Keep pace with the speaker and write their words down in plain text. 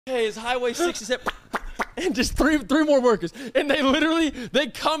Hey, it's Highway 67. And just three more workers. And they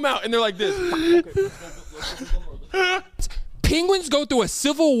come out and they're like this. Okay, Penguins go through a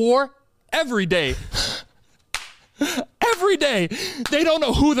civil war every day. Every day. They don't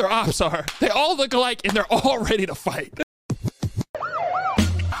know who their ops are. They all look alike and they're all ready to fight. The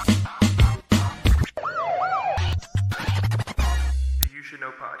You Should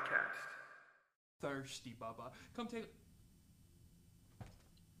Know podcast. Thirsty, Bubba. Come take.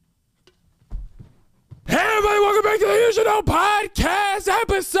 Hey everybody, welcome back to the You Should Know podcast,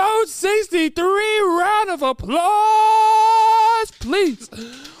 episode 63. Round of applause, please.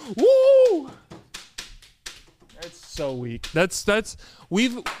 Woo! That's so weak.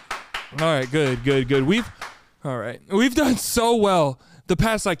 We've. All right, good. We've done so well the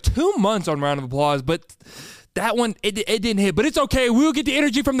past like 2 months on round of applause, but that one it didn't hit. But it's okay. We'll get the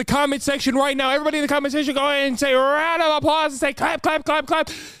energy from the comment section right now. Everybody in the comment section, go ahead and say round of applause and say clap, clap, clap,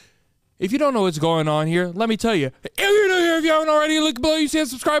 clap. If you don't know what's going on here, let me tell you. If you're new here, if you haven't already, look below, you see that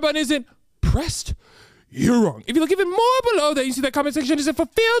subscribe button isn't pressed. You're wrong. If you look even more below that, you see that comment section isn't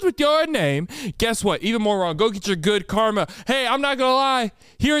fulfilled with your name. Guess what? Even more wrong. Go get your good karma. Hey, I'm not going to lie.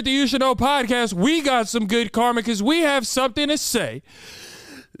 Here at the You Should Know podcast, we got some good karma because we have something to say.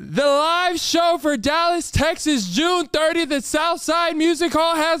 The live show for Dallas, Texas, June 30th at Southside Music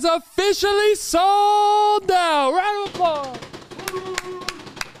Hall has officially sold out. Round of applause.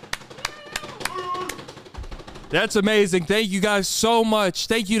 That's amazing. Thank you guys so much.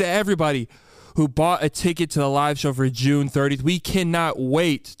 Thank you to everybody who bought a ticket to the live show for June 30th. We cannot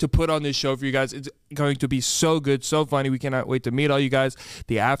wait to put on this show for you guys. It's going to be so good, so funny. We cannot wait to meet all you guys.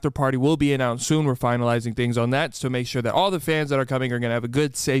 The after party will be announced soon. We're finalizing things on that to make sure that all the fans that are coming are going to have a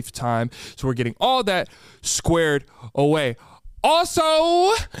good, safe time. So we're getting all that squared away.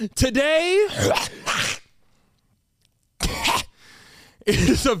 Also, today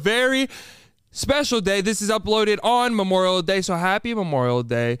is a very special day. This is uploaded on Memorial Day, so happy Memorial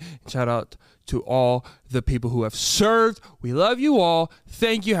Day. Shout out to all the people who have served. We love you all.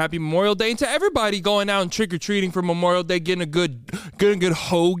 Thank you. Happy Memorial Day. And to everybody going out and trick-or-treating for Memorial Day, getting a good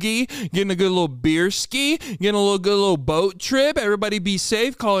hoagie, getting a good little beer ski, getting a good little boat trip. Everybody be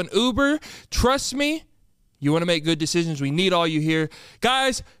safe. Call an Uber. Trust me, you want to make good decisions. We need all you here.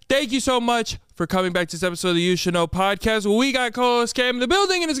 Guys, thank you so much for coming back to this episode of the You Should Know podcast. We got co-host Cam in the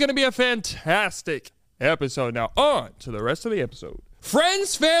building, and it's going to be a fantastic episode. Now, on to the rest of the episode.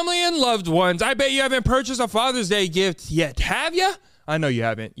 Friends, family, and loved ones, I bet you haven't purchased a Father's Day gift yet, have you? I know you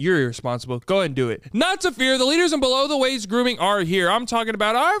haven't. You're irresponsible. Go ahead and do it. Not to fear, the leaders in below the waist grooming are here. I'm talking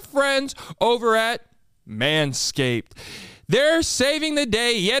about our friends over at Manscaped. They're saving the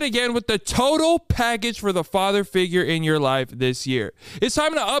day yet again with the total package for the father figure in your life this year. It's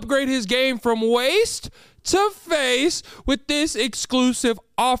time to upgrade his game from waist to face with this exclusive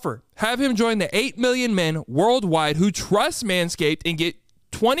offer. Have him join the 8 million men worldwide who trust Manscaped and get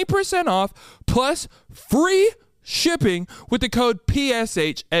 20% off plus free shipping with the code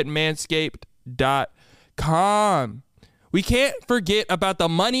PSH at manscaped.com. We can't forget about the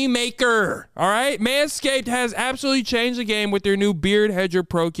money maker, all right? Manscaped has absolutely changed the game with their new Beard Hedger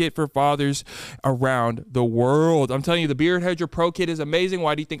Pro Kit for fathers around the world. I'm telling you, the Beard Hedger Pro Kit is amazing.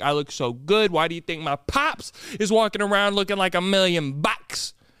 Why do you think I look so good? Why do you think my pops is walking around looking like $1 million?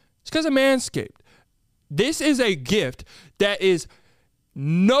 It's because of Manscaped. This is a gift that is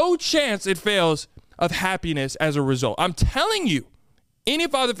no chance it fails of happiness as a result. I'm telling you. Any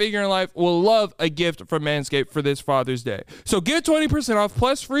father figure in life will love a gift from Manscaped for this Father's Day. So get 20% off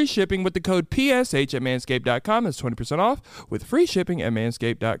plus free shipping with the code PSH at manscaped.com. That's 20% off with free shipping at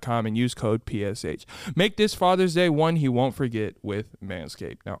manscaped.com and use code PSH. Make this Father's Day one he won't forget with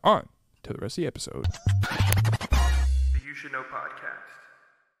Manscaped. Now on to the rest of the episode. The You Should Know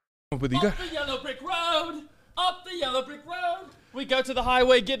podcast. With you guys. up the yellow brick road. Up the yellow brick road. We go to the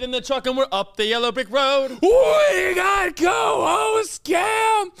highway, get in the truck, and we're up the yellow brick road. We got co-host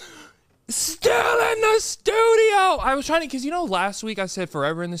Cam still in the studio. I was trying to, because last week I said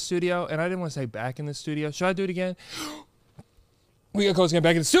forever in the studio, and I didn't want to say back in the studio. Should I do it again? We got co-host Cam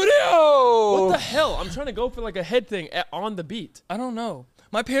back in the studio. What the hell? I'm trying to go for like a head thing on the beat. I don't know.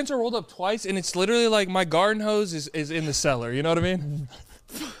 My pants are rolled up twice, and it's literally like my garden hose is in the cellar. You know what I mean?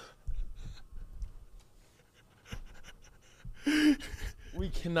 We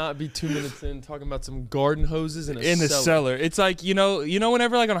cannot be 2 minutes in talking about some garden hoses in the cellar. It's like,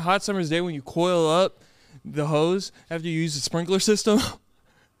 whenever like on a hot summer's day when you coil up the hose after you use the sprinkler system.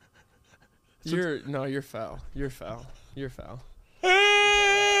 You're foul. You're foul.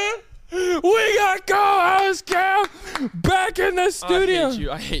 We got co-host Cam back in the studio. I hate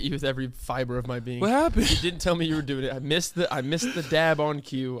you. I hate you with every fiber of my being. What happened? You didn't tell me you were doing it. I missed the dab on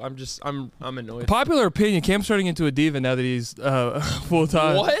cue. I'm annoyed. Popular opinion, Cam's turning into a diva now that he's full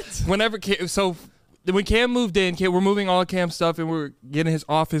time. What? When Cam moved in, we're moving all of Cam's stuff and we're getting his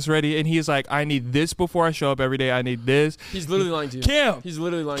office ready, and he's like, I need this before I show up every day. I need this. He's literally lying to you. Cam! He's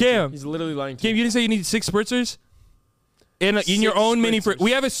literally lying to you. He's literally lying to you. Cam, you didn't say you need 6 spritzers? In your 6 own mini spritzers. fridge.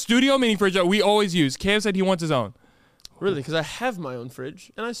 We have a studio mini fridge that we always use. Cam said he wants his own. Really? Because I have my own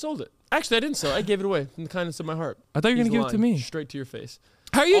fridge and I sold it. Actually, I didn't sell it. I gave it away from the kindness of my heart. I thought you were He's going to give it to lying. me. Straight to your face.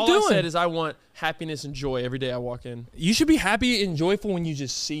 How are you All doing? I said is I want happiness and joy every day I walk in. You should be happy and joyful when you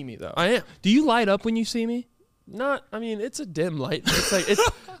just see me, though. I am. Do you light up when you see me? I mean, it's a dim light. It's like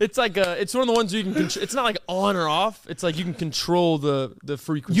it's one of the ones you can control. It's not like on or off. It's like you can control the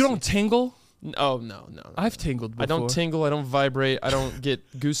frequency. You don't tingle? Oh no. I've tingled before. I don't tingle. I don't vibrate. I don't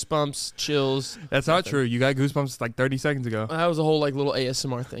get goosebumps, chills. That's not true. You got goosebumps like 30 seconds ago. That was a whole like little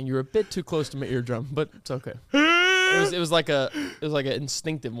ASMR thing. You were a bit too close to my eardrum, but it's okay. It was like an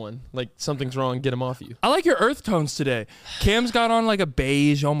instinctive one. Like something's wrong. Get him off you. I like your earth tones today. Cam's got on like a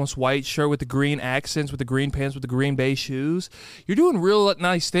beige, almost white shirt with the green accents, with the green pants, with the green beige shoes. You're doing real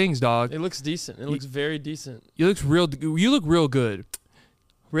nice things, dog. It looks decent. It looks very decent. You look real good.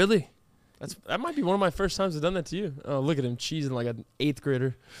 Really? That might be one of my first times I've done that to you. Oh, look at him cheesing like an 8th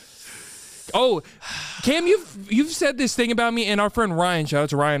grader. Oh, Cam, you've said this thing about me, and our friend Ryan, shout out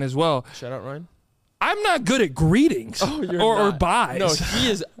to Ryan as well. Shout out, Ryan. I'm not good at greetings or buys. No,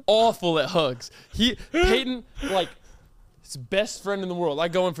 he is awful at hugs. Peyton, like, his best friend in the world. I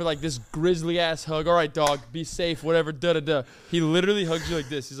go in for like this grizzly ass hug. All right, dog, be safe, whatever, da-da-da. He literally hugs you like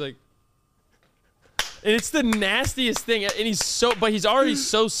this. He's like, and it's the nastiest thing. And he's already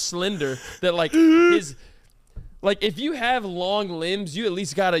so slender that like if you have long limbs, you at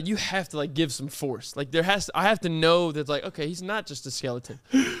least you have to like give some force. Like I have to know that like, okay, he's not just a skeleton.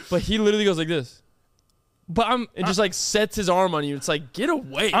 But he literally goes like this. But just like sets his arm on you. It's like, get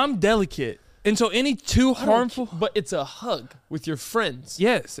away. I'm delicate. And so any too harmful. But it's a hug with your friends.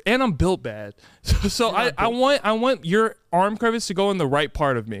 Yes, and I'm built bad. So I want your arm crevice to go in the right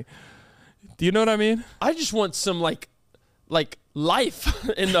part of me. Do you know what I mean? I just want some like life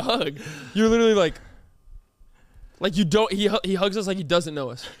in the hug. You're literally like you don't. He hugs us like he doesn't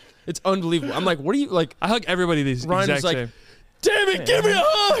know us. It's unbelievable. I'm like, what are you like? I hug everybody the Ryan exact was like, same. damn it, give me a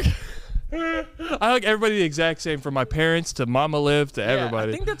hug. I hug everybody the exact same, from my parents to Mama Liv to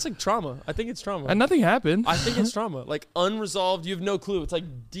everybody. I think that's like trauma. I think it's trauma. And nothing happened. I think it's trauma. Like unresolved. You have no clue. It's like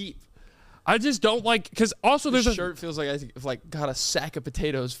deep. I just don't like, because also there's This shirt feels like I've like got a sack of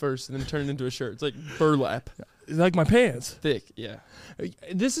potatoes first and then turned it into a shirt. It's like burlap. like my pants. Thick, yeah.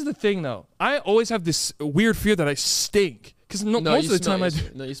 This is the thing, though. I always have this weird fear that I stink. Because most of the time I do.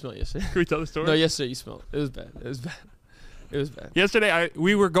 No, you smell yesterday. Can we tell the story? No, yesterday you smelled. It was bad. It was bad. It was bad. Yesterday,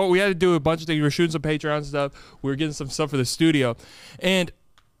 we had to do a bunch of things. We were shooting some Patreon stuff. We were getting some stuff for the studio. And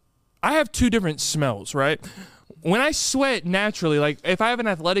I have 2 different smells, right? When I sweat naturally, like if I have an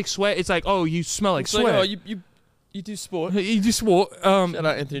athletic sweat, it's like, oh, you smell like It's sweat. like, oh, you do sport. You just swore. Shout out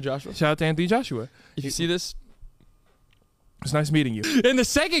Anthony Joshua. Shout out to Anthony Joshua. If you see this, It's nice meeting you. And the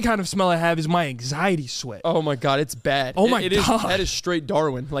second kind of smell I have is my anxiety sweat. oh my god, it's bad. Oh my It is, God. that is straight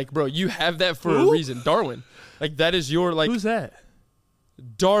Darwin. Like, bro, you have that for a Who? reason. Darwin. Like that is your like Who's that?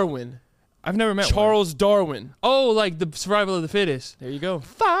 Darwin. I've never met one. Charles Darwin. Oh, like the survival of the fittest. There you go.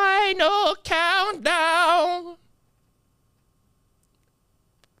 Final countdown.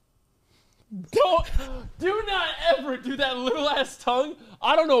 Do not ever do that little ass tongue.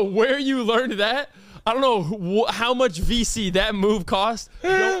 I don't know where you learned that. I don't know how much VC that move cost.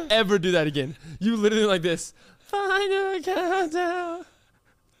 Don't ever do that again. You literally like this. Final countdown.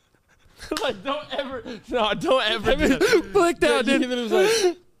 Like don't ever do that. Blinked out, He dude. literally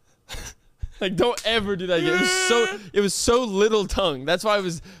was like, don't ever do that again. It was so little tongue. That's why it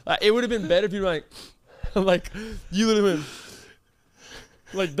was. It would have been better if you were like you literally went.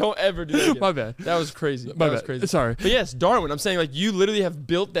 Like, don't ever do that again. My bad. That was crazy. My That was bad. crazy. Sorry. But yes, Darwin, I'm saying, like, you literally have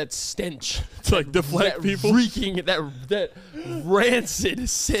built that stench. To like deflect That people. reeking, that rancid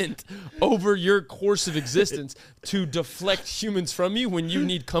scent over your course of existence to deflect humans from you when you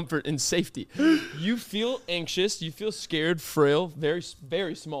need comfort and safety. You feel anxious. You feel scared, frail, very,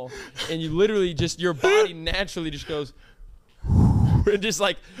 very small. And you literally just, your body naturally just goes, it just,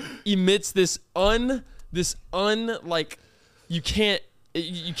 like, emits this like,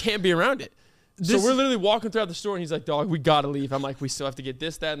 you can't be around it. So we're literally walking throughout the store, and he's like, dog, we gotta leave. I'm like, we still have to get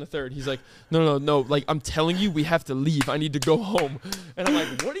this, that, and the third. He's like, no. Like, I'm telling you, we have to leave. I need to go home. And I'm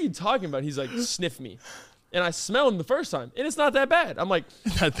like, what are you talking about? He's like, sniff me. And I smelled him the first time, and it's not that bad. I'm like,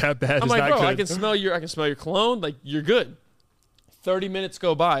 Not that bad. I'm like, bro, I can smell your cologne. Like, you're good. 30 minutes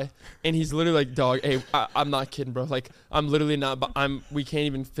go by, and he's literally like, dog, hey, I'm not kidding, bro. Like, I'm literally not. We can't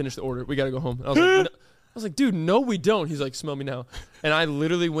even finish the order. We gotta go home. And I was like, no. I was like, dude, no, we don't. He's like, smell me now. And I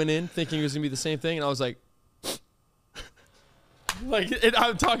literally went in thinking it was gonna be the same thing, and I was like,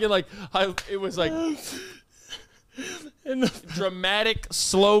 I'm talking like, it was like, dramatic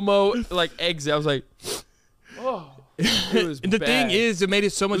slow mo like exit. I was like, oh. It was And the bad. thing is, it made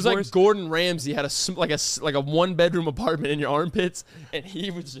it so much It was worse. like Gordon Ramsay had a 1-bedroom apartment in your armpits, and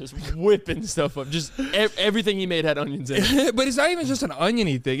he was just whipping stuff up. Just everything he made had onions in it. But it's not even just an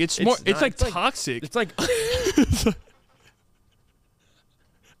oniony thing. It's more. not. It's like It's like- toxic. It's like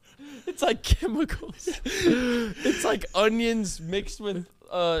it's like chemicals. It's like onions mixed with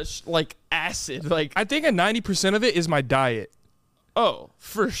like acid. Like, I think 90% of it is my diet. oh,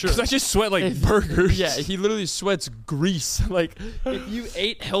 for sure. Because I just sweat like burgers. Yeah, he literally sweats grease. Like, if you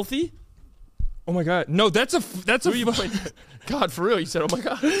ate healthy, Oh my god. No, that's a who you playing? God, for real, you said, oh my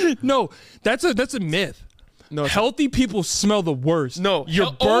god. no. That's a myth. No, it's- Healthy people smell the worst. No. your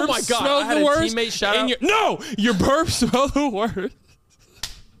Oh burps my God, smell I had the a worst. teammate shout and out- your burps smell the worst.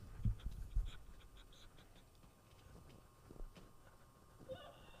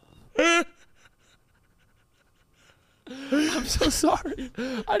 I'm so sorry.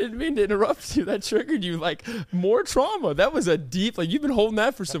 I didn't mean to interrupt you. That triggered you. Like, more trauma. That was a deep, like, you've been holding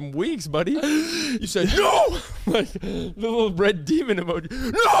that for some weeks, buddy. You said, no! Like, the little red demon emoji.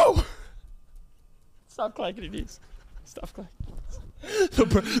 No! Stop clacking your knees. Stop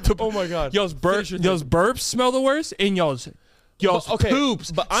clacking. Oh my God. Y'all's Finish your burps smell the worst, and y'all's But, okay,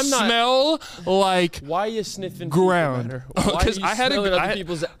 poops but I'm not- smell like Why are you sniffing Ground. people, Matter? Why 'Cause are you I had a- smelling I other had-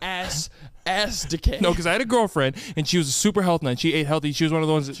 people's ass decay? no, because I had a girlfriend and she was a super health nut. She ate healthy. She was one of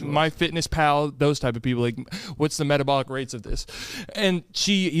the ones that My Fitness Pal, those type of people. Like, what's the metabolic rates of this? And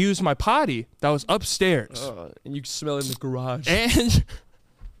she used my potty that was upstairs, And you smell it in the garage. and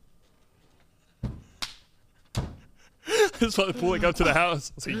that's why they're pulling up to the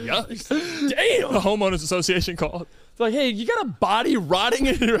house. I was like, yuck. Damn! The homeowners association called. It's like, hey, you got a body rotting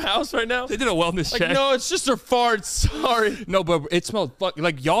in your house right now? They did a wellness Like, check. no, it's just her farts. Sorry. No, but it smelled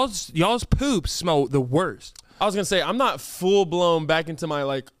like y'all's poops smell the worst. I was gonna say I'm not full blown back into my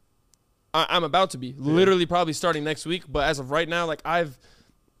like. I'm about to be literally probably starting next week, but as of right now, like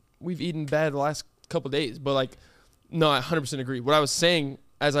we've eaten bad the last couple days, but like, no, I 100% agree. What I was saying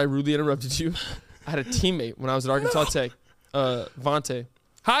as I rudely interrupted you, I had a teammate when I was at Arkansas Tech, Vontae.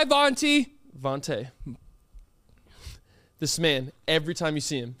 Hi, Vontae. This man, every time you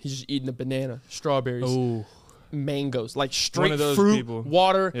see him, he's just eating a banana, strawberries, Oh, mangoes, like straight of those fruit, people.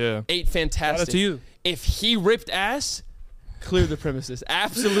 water. Yeah. Ate fantastic. Shout out to you. If he ripped ass, clear the premises.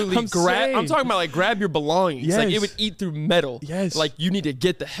 Absolutely. I'm saying. I'm talking about like grab your belongings. Like, it Yes. would eat through metal. Yes. Like, you need to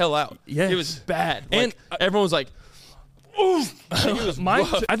get the hell out. Yes. It was bad. And, Like, everyone was like, oof. It was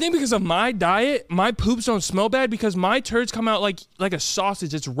rough. I think because of my diet, my poops don't smell bad because my turds come out like a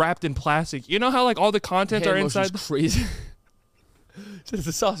sausage that's wrapped in plastic. You know how like all the contents Hand are motion's inside. crazy. It's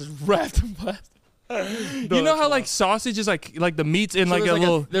a sausage wrapped in plastic. You know how like sausage is like the meat's in So like a there's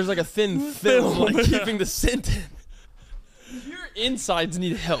little. there's like a thin film like keeping the scent in. Your insides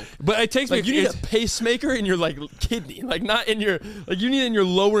need help. But it takes Like, me. you need a pacemaker in your like kidney, like not in your like you need in your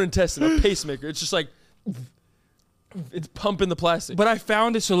lower intestine a pacemaker. It's just like it's pumping the plastic. But I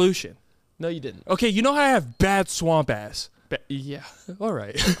found a solution. No, you didn't. Okay, you know how I have bad swamp ass. Yeah, All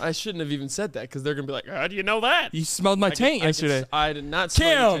right. I shouldn't have even said that because they're gonna be like, "How do you know that?" You smelled my taint yesterday. I did not smell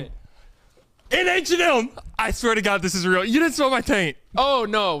your Cam! taint. In H&M. I swear to God, this is real. You didn't smell my taint. Oh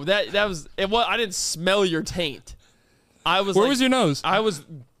no, that was it. Well, I didn't smell your taint. I was. Where like, was your nose? I was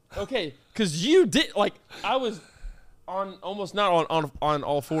okay because you did like I was on almost not on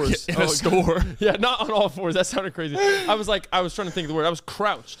all fours In a store. Yeah, not on all fours. That sounded crazy. I was trying to think of the word. I was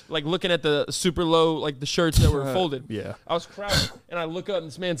crouched, like looking at the super low, like the shirts that were folded. Yeah. I was crouched, and I look up, and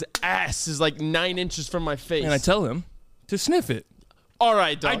this man's ass is like 9 inches from my face. And I tell him to sniff it. All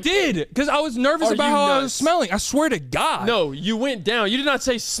right, dog. I did because I was nervous Are about you how I was nuts? smelling. I swear to God. No, you went down. You did not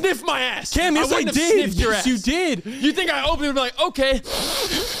say sniff my ass. Cam, yes, I wouldn't have did. sniffed your Yes, ass. you did. You think I opened it and be like, okay?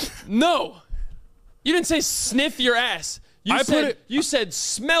 No. You didn't say sniff your ass. You said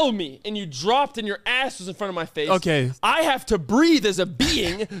smell me, and you dropped, and your ass was in front of my face. Okay. I have to breathe as a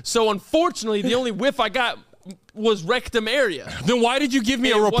being, so unfortunately, the only whiff I got was rectum area. Then why did you give me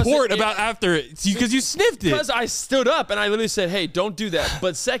It a report wasn't- about after it? Because you sniffed it. Because I stood up and I literally said, "Hey, don't do that."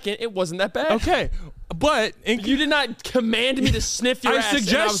 But second, it wasn't that bad. Okay, but You did not command me to sniff your I ass. and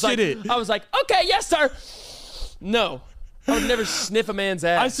suggested it. I was like, okay, yes, sir. No. I would never sniff a man's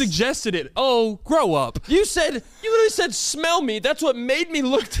ass. I suggested it. Oh, grow up. You literally said, smell me. That's what made me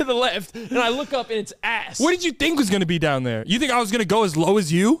look to the left. And I look up and it's ass. What did you think was going to be down there? You think I was going to go as low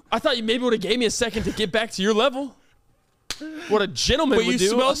as you? I thought you maybe would have gave me a second to get back to your level. What a gentleman But would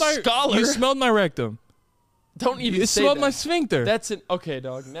do. A scholar. You smelled my rectum. Don't even You say smelled that. my sphincter. That's an okay,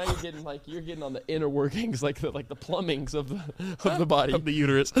 dog. Now you're getting on the inner workings, like the plumbings of the body. of the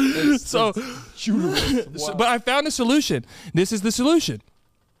uterus. It's- So, Wow. but I found a solution. This is the solution.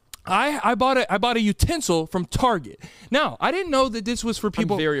 I bought a utensil from Target. Now, I didn't know that this was for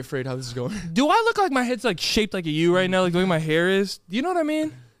people. I'm very afraid how this is going. Do I look like my head's like shaped like a U right now, like the way my hair is? Do you know what I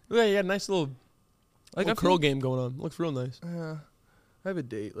mean? Yeah, you got a nice little Like little I curl game going on. Looks real nice. I have a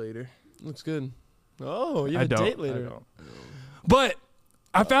date later. Looks good. Oh, you I have a don't. date later. I don't. But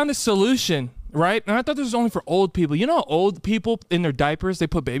I found a solution, right? And I thought this was only for old people. You know, old people in their diapers they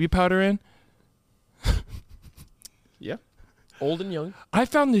put baby powder in. Yeah. Old and young. I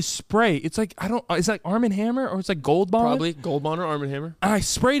found this spray. It's like it's like Arm & Hammer or it's like Gold Bond. Probably Gold Bond or Arm & Hammer. And I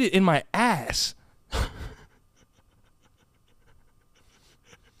sprayed it in my ass.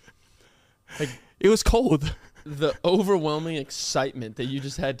 Like It was cold. the overwhelming excitement that you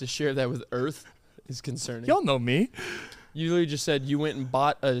just had to share that with Earth is concerning. Y'all know me. You literally just said you went and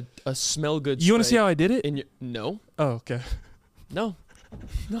bought a smell good. You want to see how I did it? In your no, Oh, okay. no,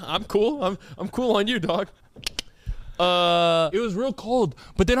 I'm cool. I'm cool on you, dog. It was real cold,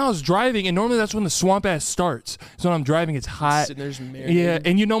 but then I was driving, and normally that's when the swamp ass starts. So when I'm driving, it's hot. Sitting there just marinating. Yeah,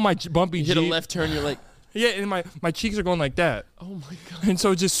 and you know my bumpy You hit a Jeep. left turn, you're like, Yeah, and my cheeks are going like that, oh my god. and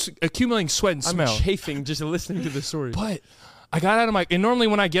so just accumulating sweat and smell. I'm chafing just listening to the story. But I got out of my, and normally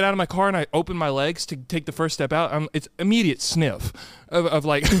when I get out of my car and I open my legs to take the first step out, it's immediate sniff of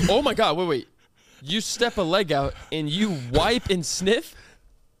like. Oh my god, wait. You step a leg out and you wipe and sniff?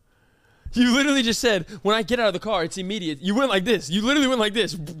 You literally just said, when I get out of the car, it's immediate. You went like this. You literally went like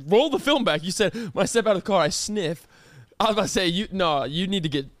this. Roll the film back. You said, when I step out of the car, I sniff. I was about to say, you need to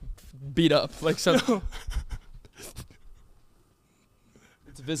get beat up. Like something.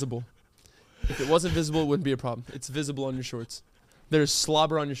 It's visible. If it wasn't visible, it wouldn't be a problem. It's visible on your shorts. There's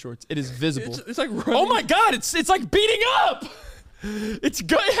slobber on your shorts. It is visible. It's like running. Oh my god, it's like beating up. It's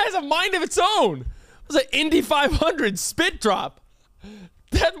good. It has a mind of its own. It was an Indy 500 spit drop.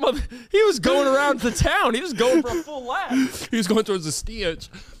 That he was going around the town. He was going for a full lap. He was going towards the stage.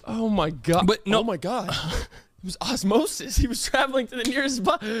 Oh my god. But no- Oh my god. It was osmosis. He was traveling to the nearest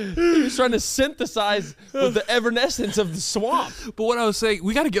He was trying to synthesize with the evanescence of the swamp. But what I was saying,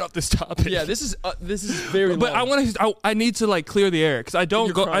 we got to get off this topic. Yeah, this is very But long. I need to like clear the air because I don't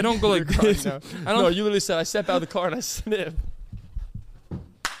You're go. crying. I don't go You're like crying this. now. I don't. No, you literally said I step out of the car and I sniff.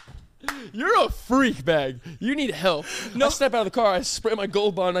 You're a freak bag. You need help. No. I step out of the car, I spray my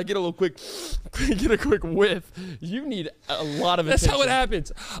Gold Bond, I get a quick whiff. You need a lot of That's attention. how it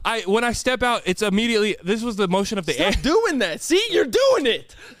happens. When I step out, it's immediately. This was the motion of the air. Stop doing that. See, you're doing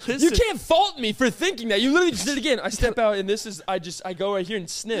it. You Listen. can't fault me for thinking that. You literally just did it again. I step out and I go right here and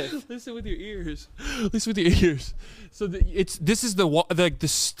sniff. Listen with your ears. Listen with your ears. So this is the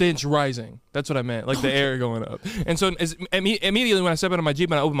stench rising. That's what I meant, like the air going up. And so immediately when I step out of my Jeep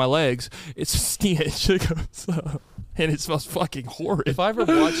and I open my legs, it's a stench that goes up, and it smells fucking horrid. If I ever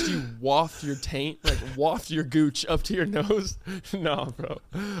watched you waft your taint, like waft your gooch up to your nose, no, bro,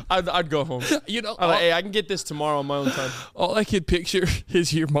 I'd go home. You know, I'm like, hey, I can get this tomorrow on my own time. all I could picture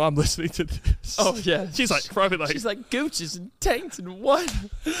is your mom listening to this. Oh yeah, She's like probably like. she's like gooches and taints and what?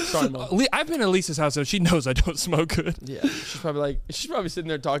 Sorry, mom. I've been at Lisa's house, so she knows I don't smoke good. Yeah, she's probably sitting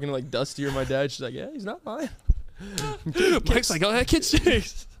there talking to like Dusty or my dad. She's like, yeah, he's not mine. Mike's like, oh, that kid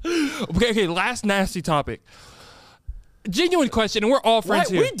stinks. Okay, last nasty topic. Genuine question, and we're all friends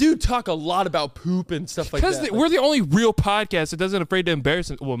here. We do talk a lot about poop and stuff like Because that. we're the only real podcast that doesn't afraid to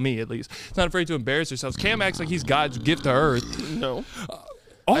embarrass. Well, me at least. It's not afraid to embarrass ourselves. Cam acts like he's God's gift to Earth. No.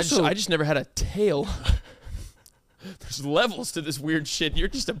 Also, I just never had a tail. There's levels to this weird shit. You're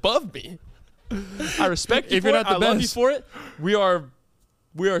just above me. I respect you If for you're it. not the I love you best. for it. We are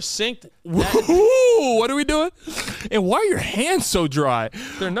synced. Ooh, what are we doing? And why are your hands so dry?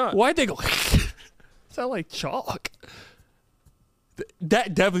 They're not. Why'd they go? Sound like chalk.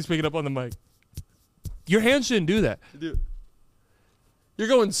 That definitely picking up on the mic. Your hands shouldn't do that. Dude. You're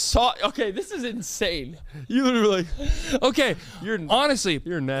going soft. Okay, this is insane. You literally Okay, honestly,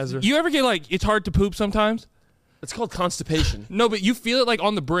 you're a Nazar. you ever get like it's hard to poop sometimes? It's called constipation. No, but you feel it like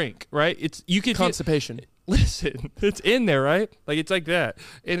on the brink, right? It's you can Constipation. Listen, it's in there, right? Like it's like that,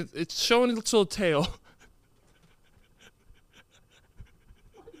 and it's showing its little tail.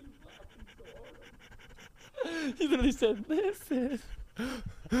 He literally said, "Listen."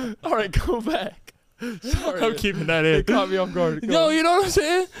 All right, go back. Sorry, I'm keeping that in. it caught me off guard. Go No, on. you know what I'm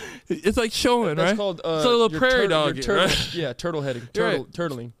saying? It's like showing, That's right? called It's a little your prairie your dog, right? Yeah, turtle heading. You're right.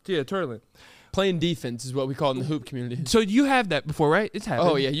 Turtling. Yeah, turtling. Playing defense is what we call it in the hoop community. So you have that before, right? It's happened.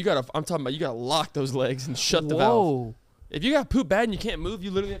 Oh yeah, I'm talking about you gotta lock those legs and shut the valve. Whoa. If you got poop bad and you can't move,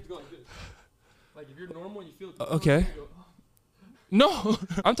 you literally have to go like this. Like if you're normal and you feel it, Okay. you go, No,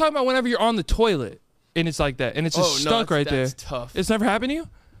 I'm talking about whenever you're on the toilet and it's like that and it's just stuck right there. That's tough. It's never happened to you?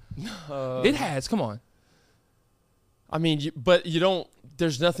 Uh, It has. Come on. I mean, but you don't.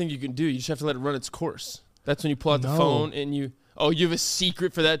 There's nothing you can do. You just have to let it run its course. That's when you pull out the No. phone and you. Oh, you have a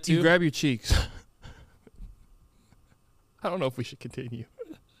secret for that too. You grab your cheeks. I don't know if we should continue.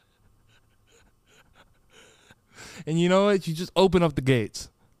 And you know what? You just open up the gates.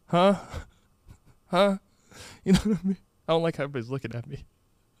 Huh? Huh? You know what I mean? I don't like how everybody's looking at me.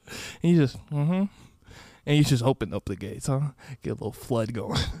 And you just, and you just open up the gates, huh? Get a little flood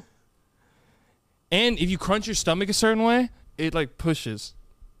going. And if you crunch your stomach a certain way, it like pushes.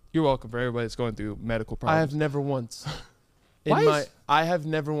 You're welcome for everybody that's going through medical I have problems. never once. I have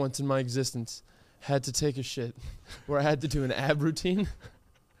never once in my existence had to take a shit where I had to do an ab routine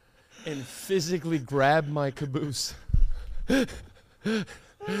and physically grab my caboose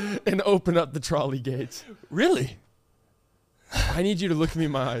and open up the trolley gates. Really? I need you to look me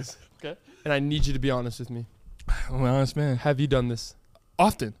in my eyes. Okay. And I need you to be honest with me. I'm an honest man. Have you done this?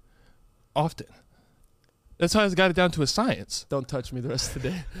 Often. That's how I got it down to a science. Don't touch me the rest of the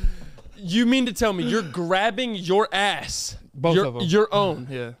day. You mean to tell me you're grabbing your ass, Both your, of 'em. your own,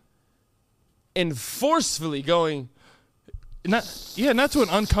 Yeah. and forcefully Not to an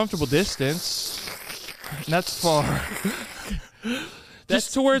uncomfortable distance. That's far.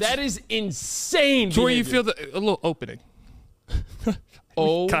 Just to where it's, that is insane. to where you behavior. feel a little opening.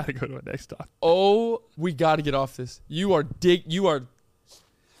 Oh, Gotta go to our next topic. oh, we got to get off this. You are.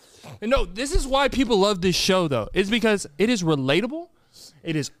 No, this is why people love this show, though. It's because it is relatable.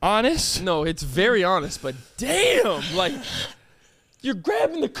 It is honest. No, it's very honest, but damn, like you're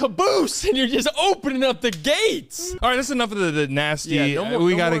grabbing the caboose and you're just opening up the gates. All right, that's enough of the nasty. Yeah, no more,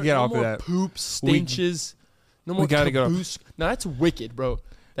 we no gotta more- get no off more of that. Poop stenches. No more gotta go. caboose. No, that's wicked, bro.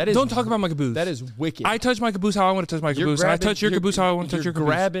 That is. Don't talk about my caboose. That is wicked. I touch my caboose how I want to touch my caboose. And I touch your caboose how I want to touch your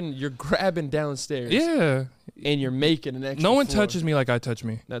caboose. You're grabbing downstairs. Yeah. And you're making an extra. No one floor. touches me like I touch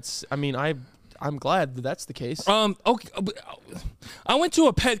me. That's. I mean, I'm glad that that's the case. Okay. I went to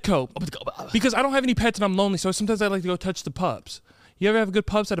a Petco because I don't have any pets and I'm lonely, so sometimes I like to go touch the pups. You ever have good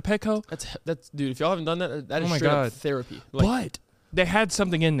pups at a Petco? That's dude. If y'all haven't done that, that is Oh my straight up God. therapy. But they had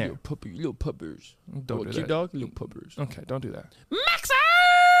something in there. little puppers. Don't What, do cute that. dog, little puppers. Okay, don't do that. Maxa!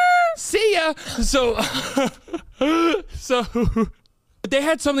 See ya. So they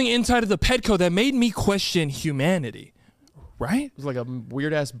had something inside of the Petco that made me question humanity. Right? It was like a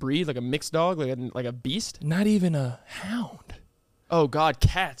weird ass breed, like a mixed dog, like a beast. Not even a hound. Oh God,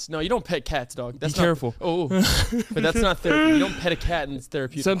 cats! No, you don't pet cats, dog. That's Be not- careful. Oh, but that's not therapy. You don't pet a cat and it's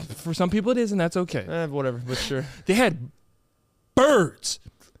therapeutic. For some people it is, and that's okay. Whatever, but sure. They had birds.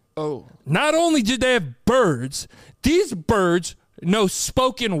 Oh, Not only did they have birds, these birds know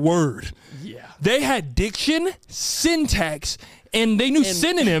spoken word. yeah. They had diction, syntax, and they knew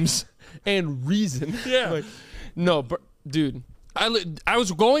synonyms. And reason. Yeah. Like, no, dude. I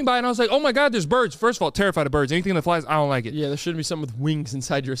was going by and I was like, oh my God, there's birds. First of all, terrified of birds. Anything that flies, I don't like it. Yeah, there shouldn't be something with wings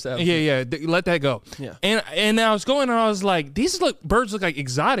inside your establishment. Yeah, let that go. Yeah. And I was going and I was like, birds look like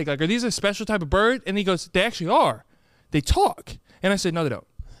exotic. Like, are these a special type of bird? And he goes, they actually are. They talk. And I said, no, they don't.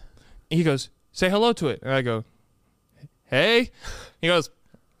 And he goes, say hello to it. And I go, hey. He goes,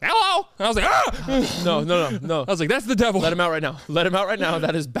 hello. And I was like, ah. No. I was like, that's the devil. Let him out right now. Let him out right now.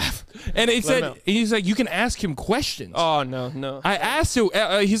 That is baffling. And he him said, out. he's like, you can ask him questions. Oh no. I asked him,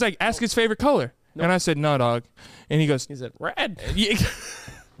 he's like, ask his favorite color. Nope. And I said, no, dog. And he goes, He said, "Red, yeah.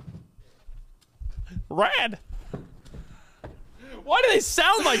 red." Why do they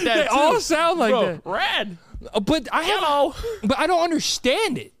sound like that? They all sound like Bro, that. Red. But I don't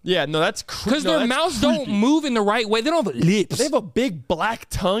understand it. Yeah, no, that's Because their mouths don't move in the right way. They don't have lips. They have a big black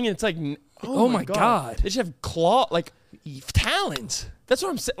tongue, and it's like, Oh my God. They just have claw, like talons. that's what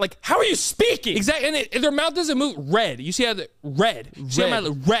I'm saying. Like, how are you speaking? Exactly. And their mouth doesn't move. Red. You see how the red. See how my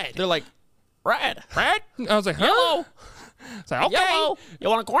red. They're like, red. Red. I was like, huh? Yellow. It's like, okay. Yellow. You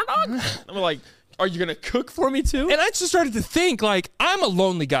want a corn dog? I'm like, are you gonna cook for me too? And I just started to think, like, I'm a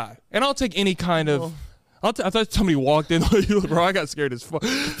lonely guy, and I'll take any kind of. I thought somebody walked in. Bro, I got scared as fuck.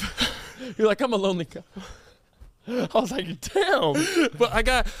 You're like, I'm a lonely guy. I was like, damn. But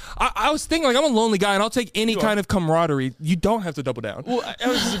I was thinking, like, I'm a lonely guy, and I'll take any kind of camaraderie. You don't have to double down. Well, I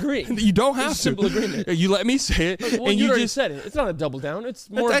was disagreeing. You don't have to. Simple agreement. You let me say it, Well, and you you already just. said it. It's not a double down. It's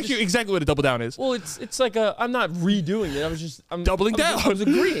more That's of actually just, exactly what a double down is. well, it's like I'm not redoing it. I'm Doubling down. I was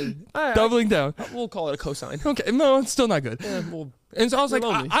agreeing. Doubling down. We'll call it a cosine. Okay, no, it's still not good. Yeah, well, And so I was We're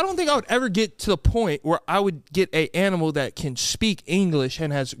like, lonely. I don't think I would ever get to the point where I would get a animal that can speak English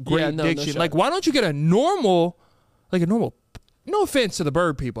and has great Yeah, no diction. shot. Like, why don't you get a normal? No offense to the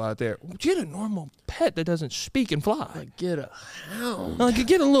bird people out there, get a normal pet that doesn't speak and fly. like get a hound. Like,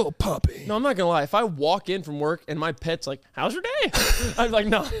 get a little puppy. No, I'm not gonna lie. If I walk in from work and my pet's like, "How's your day?" I'm like,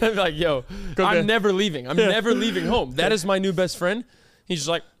 "No." I'm like, "Yo, get- I'm never leaving. I'm never leaving home." That is my new best friend. He's just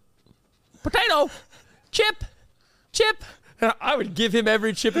like, "Potato, chip." And I would give him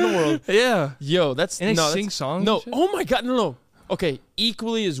every chip in the world. Yeah. Yo, that's And they no, sing that's- songs No, and shit? oh my god, no. Okay,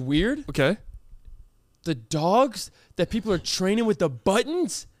 equally as weird. Okay. The dogs that people are training with the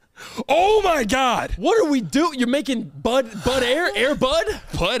buttons. Oh my God. What are we doing? You're making Bud Air Bud?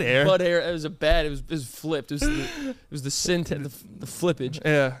 Bud air. Bud Air. It was flipped. It was the syntax, the flippage.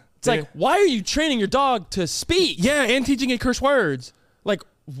 Yeah. It's like, why are you training your dog to speak? yeah, and teaching it curse words, Like,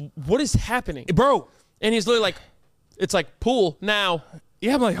 what is happening? bro. And he's literally like, it's like, pool now,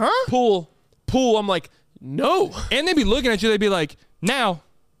 Yeah, I'm like, huh? pool. I'm like, no. And they'd be looking at you. They'd be like, now.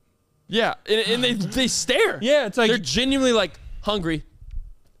 Yeah, and they stare. Yeah, it's like, They're genuinely like hungry.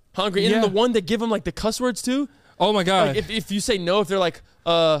 And Yeah. then the one that give them like the cuss words too. oh my God. Like if you say no, if they're like,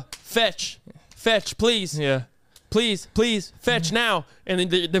 fetch, please, yeah. please, fetch now, and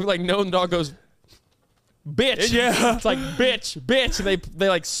then they're like, no, and the dog goes, bitch. Yeah. It's like bitch, and they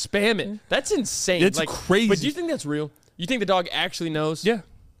like spam it. That's insane. It's like, crazy. But do you think that's real? You think the dog actually knows? Yeah.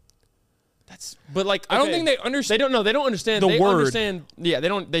 But like, I don't okay, think they understand. They don't know. They don't understand The they word. Understand. Yeah, they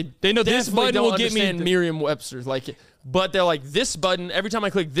don't. They know this definitely button don't will get me understand th- Merriam-Webster's like. But they're like, this button. Every time I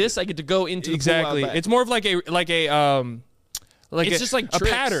click this, I get to go into the pool out Exactly. back. It's more of like a It's just like a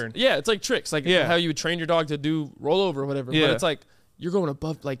tricks. pattern. Yeah, it's like tricks. Like Yeah. how you would train your dog to do rollover or whatever. Yeah. But it's like you're going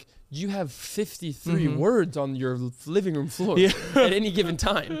above. Like you have 53 words on your living room floor Yeah. at any given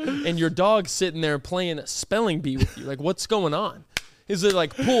time, and your dog's sitting there playing a spelling bee with you. Like, what's going on? Is it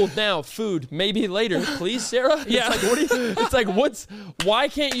like pool now, food, maybe later, please, Sarah? Yeah. It's like, what do you, it's like, why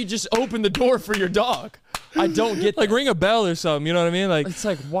can't you just open the door for your dog? I don't get like that. ring a bell or something. You know what I mean? Like, It's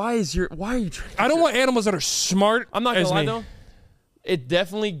like, why are you training? I don't want animals that are smart. I'm not gonna as lie me. though. It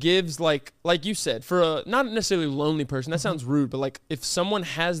definitely gives like you said, for a not necessarily lonely person. That sounds rude, but like if someone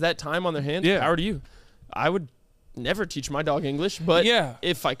has that time on their hands, Yeah. power to you. I would never teach my dog English, but Yeah.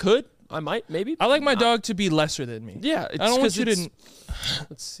 if I could, I might maybe. I like my dog to be lesser than me. Yeah, it's I don't want 'cause you it's- to.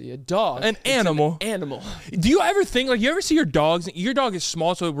 Let's see, a dog, An It's animal. animal. Do you ever think like you ever see your dogs? Your dog is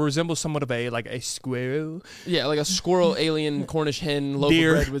small, so it resembles somewhat of a squirrel. Yeah, like a squirrel, alien, Cornish hen, loaf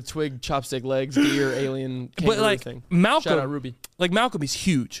Deer. of bread with twig, chopstick legs, deer, alien, kangaroo But like thing. Malcolm, Shout out Ruby. like Malcolm, he's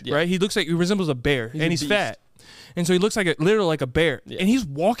huge, Yeah. right? He looks like he resembles a bear, He's and a he's beast. fat, and so he looks like literally like a bear. Yeah. And he's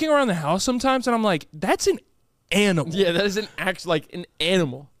walking around the house sometimes, and I'm like, that's an animal. Yeah, that is like an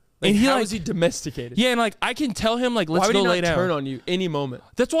animal. Like, And he, how like- is he domesticated? Yeah, and like I can tell him like, Why let's would go he lay not down. turn on you any moment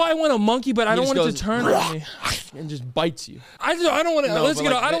That's why I want a monkey, but I He don't just want it goes, to turn on me. and just bites you? I don't want to. No, let's but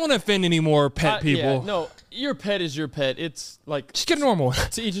get. like I don't that- want to offend any more pet people. Yeah, no, your pet is your pet. It's like Just get a normal one.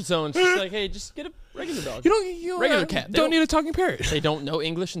 to each its own. It's just like, hey, just get a regular dog. You don't Regular cat. They Don't don't- need a talking parrot. They don't know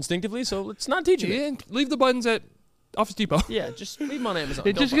English instinctively, so let's not teach them. it. Yeah, leave the buttons at Office Depot. Yeah, just leave them on Amazon.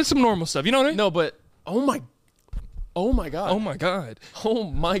 Yeah, Don't just buy get some normal stuff. You know what I mean? No, but oh my god. Oh my god. Oh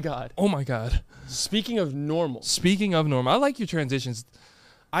my god. Oh my god. Speaking of normal, Speaking of normal, I like your transitions.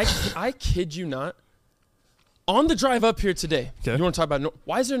 I kid you not. On the drive up here today, Okay. you want to talk about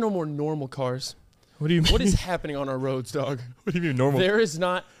why is there no more normal cars? What do you mean? What is happening on our roads, dog? What do you mean normal? There is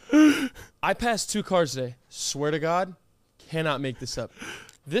not. I passed 2 cars today. Swear to God, cannot make this up.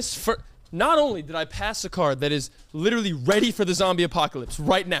 Not only did I pass a car that is literally ready for the zombie apocalypse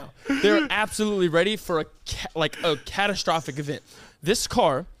right now, they're absolutely ready for a catastrophic event. This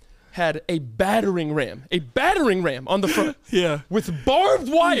car had a battering ram on the front. Yeah. With barbed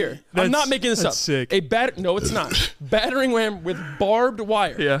wire. I'm not making this that's up. sick. No, it's not. Battering ram with barbed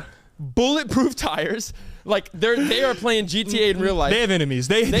wire. Yeah. Bulletproof tires. Like they are playing GTA in real life. They have enemies.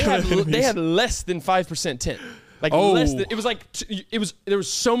 They have enemies. They had less than 5% tint. Like Oh. less than, it was like there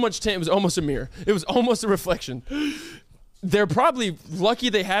was so much tint it was almost a mirror. It was almost a reflection. they're probably lucky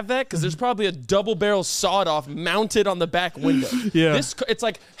they have that because there's probably a double barrel sawed off mounted on the back window. Yeah. It's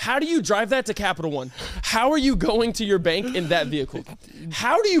like, how do you drive that to Capital One? How are you going to your bank in that vehicle?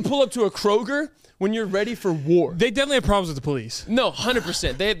 How do you pull up to a Kroger when you're ready for war? They definitely have problems with the police. No,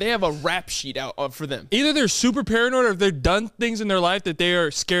 100%. They have a rap sheet out for them. Either they're super paranoid or they've done things in their life that they are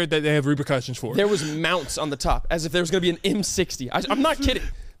scared that they have repercussions for. There was mounts on the top as if there was going to be an M60. I'm not kidding.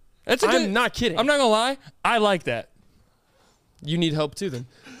 I'm not kidding. I'm not going to lie. I like that. You need help too then.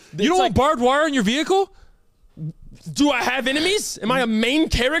 You don't want barbed wire in your vehicle? Do I have enemies? Am I a main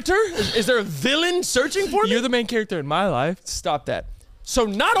character? Is there a villain searching for me? You're the main character in my life. Stop that. So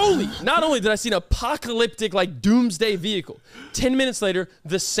not only did I see an apocalyptic like doomsday vehicle, 10 minutes later,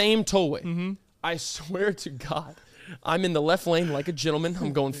 the same tollway. I swear to God, I'm in the left lane like a gentleman.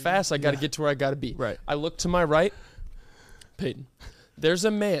 I'm going fast. I got to get to where I got to be. Right. I look to my right. Peyton, there's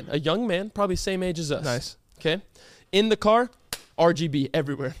a man, a young man, probably same age as us. Nice. Okay. In the car, RGB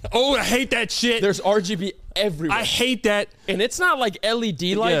everywhere. Oh, I hate that shit. There's RGB everywhere. I hate that. And it's not like LED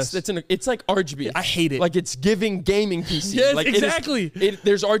lights. Yes. It's like RGB. I hate it. Like it's giving gaming PC. Yes, like exactly.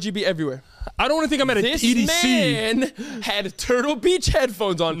 There's RGB everywhere. I don't want to think I'm at an This EDC. man had Turtle Beach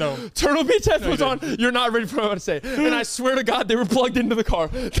headphones on. No. Turtle Beach headphones he on. You're not ready for what I'm about to say. And I swear to God, they were plugged into the car.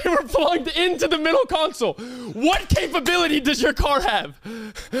 They were plugged into the middle console. What capability does your car have?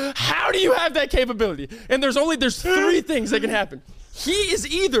 How do you have that capability? And there's three things that can happen. He is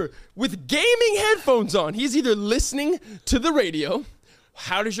either with gaming headphones on, he's either listening to the radio.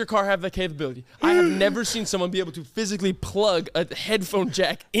 How does your car have that capability? I have never seen someone be able to physically plug a headphone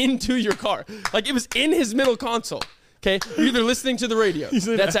jack into your car. Like it was in his middle console. Okay, you're either listening to the radio.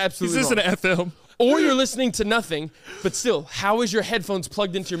 That's absolutely He's listening to FM. or you're listening to nothing. But still, how is your headphones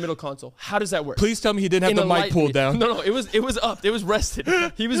plugged into your middle console? How does that work? Please tell me he didn't have In the a mic light pulled feed. down. No, it was up. It was rested.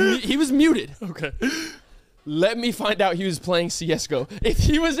 He was muted. Okay. Let me find out he was playing CSGO. If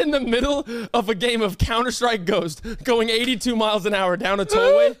he was in the middle of a game of Counter-Strike Ghost going 82 miles an hour down a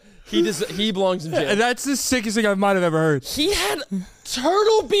tollway, he belongs in jail. That's the sickest thing I might have ever heard. He had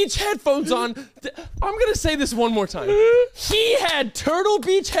Turtle Beach headphones on. I'm going to say this one more time. He had Turtle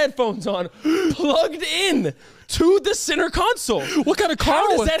Beach headphones on plugged in to the center console. What kind of car How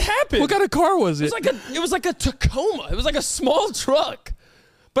was does that happen? What kind of car was it? It was like a Tacoma. It was like a small truck.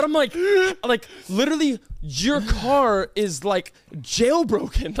 But I'm like literally, your car is like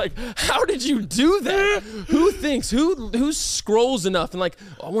jailbroken. Like, how did you do that? Who scrolls enough and like,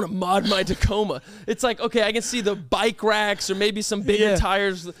 oh, I want to mod my Tacoma? It's like, okay, I can see the bike racks or maybe some bigger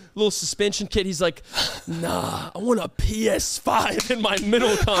tires, little suspension kit. He's like, nah, I want a PS5 in my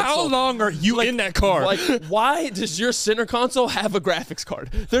middle console. How long are you in that car? Like, why does your center console have a graphics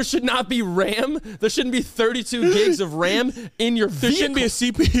card? There should not be RAM. There shouldn't be 32 gigs of RAM in your vehicle. There shouldn't be a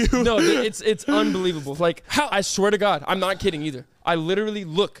CPU. No, it's unbelievable. Like, I swear to God, I'm not kidding either. I literally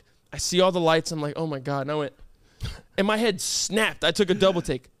look, I see all the lights. I'm like, oh my God. And I went, and my head snapped. I took a double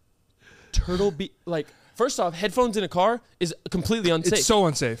take. First off, headphones in a car is completely unsafe. It's so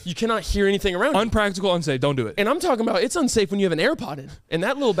unsafe. You cannot hear anything around you. Unpractical, unsafe. Don't do it. And I'm talking about it's unsafe when you have an AirPod in, and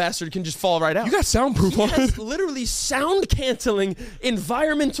that little bastard can just fall right out. You got soundproof He on. has literally sound canceling,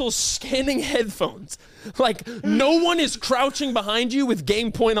 environmental scanning headphones. Like no one is crouching behind you with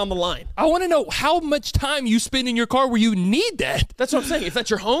game point on the line. I want to know how much time you spend in your car where you need that. That's what I'm saying. If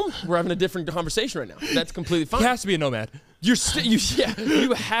that's your home, we're having a different conversation right now. That's completely fine. He has to be a nomad. You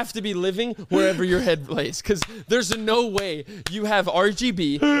have to be living wherever your head lays, because there's no way you have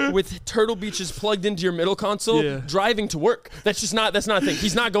RGB with Turtle Beaches plugged into your middle console driving to work. That's not a thing.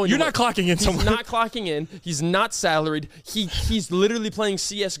 He's not going. You're to not work. clocking in somewhere. He's not clocking in. He's not salaried. He's literally playing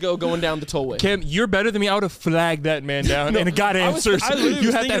CS:GO going down the tollway. Cam, you're better than me. I would have flagged that man down and it got answers. I literally You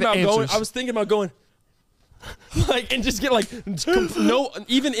was have to thinking have about answers. going. I was thinking about going. Like, and just get like no,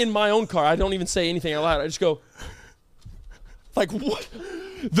 even in my own car, I don't even say anything out loud. I just go. Like, what?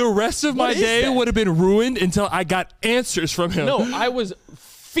 The rest of my What is day that? would have been ruined until I got answers from him. No, I was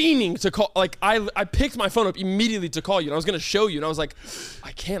fiending to call. Like, I picked my phone up immediately to call you, and I was gonna show you, and I was like,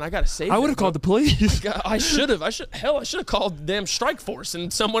 I can't. I gotta save. I would have called the police. I should have. I should have called damn Strike Force,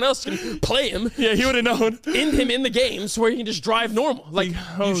 and someone else can play him. Yeah, he would have known. End him in the game, so where he can just drive normal. Like,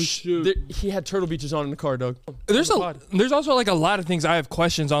 Oh, shoot. He had Turtle Beaches on in the car, Doug. There's also like a lot of things I have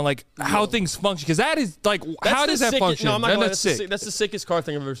questions on, like how things function, because that is like how does that function? No, I'm not gonna lie, That's sick. That's the sickest car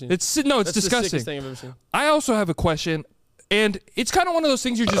thing I've ever seen. It's That's the disgusting. sickest thing I've ever seen. I also have a question, and it's kind of one of those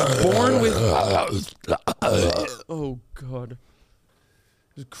things you're just born with. Oh God. It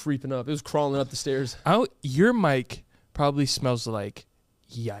was creeping up. It was crawling up the stairs. Your mic probably smells like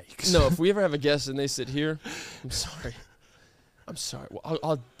yikes. No, if we ever have a guest and they sit here, I'm sorry. I'm sorry.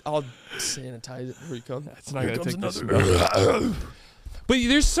 Well, I'll sanitize it before you come. It's not gonna take this. But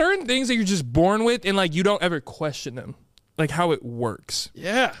there's certain things that you're just born with, and like you don't ever question them, like how it works.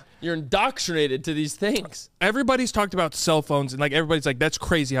 Yeah, you're indoctrinated to these things. Everybody's talked about cell phones, and like everybody's like, that's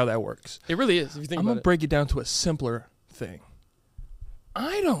crazy how that works. It really is. If you think I'm about gonna it. break it down to a simpler thing.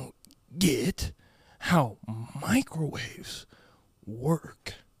 I don't get how microwaves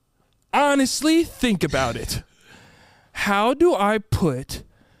work. Honestly, think about it. How do I put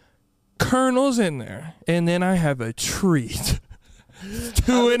kernels in there and then I have a treat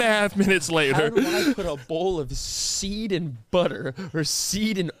 2.5 minutes How later? do I put a bowl of seed and butter or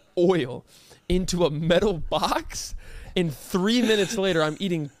seed and oil into a metal box? And 3 minutes later, I'm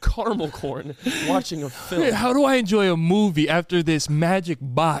eating caramel corn, watching a film. How do I enjoy a movie after this magic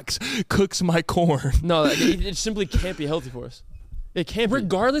box cooks my corn? No, it simply can't be healthy for us. It can't be.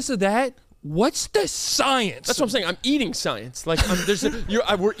 Regardless of that, what's the science? That's what I'm saying. I'm eating science. Like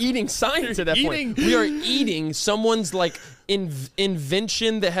we're eating science at that point. We are eating someone's like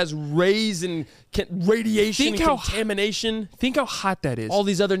invention that has rays and radiation and contamination. Think how hot that is. All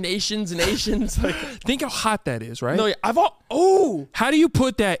these other nations. Like, think how hot that is, right? no, How do you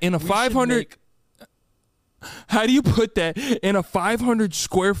put that in a 500? How do you put that in a 500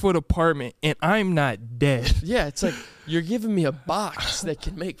 square foot apartment and I'm not dead? Yeah, it's like you're giving me a box that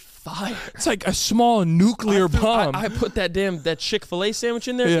can make fire. It's like a small nuclear bomb. I put that Chick-fil-A sandwich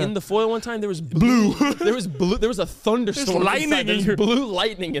in there Yeah. in the foil one time. There was blue. There was a thunderstorm. There's lightning There's in your- blue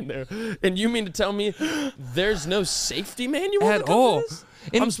lightning in there. And you mean to tell me there's no safety manual At that comes all. with this?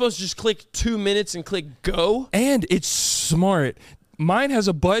 And- I'm supposed to just click 2 minutes and click go? And it's smart. Mine has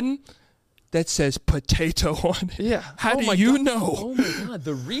a button that says potato on it. Yeah. How do my you God. know? Oh my God,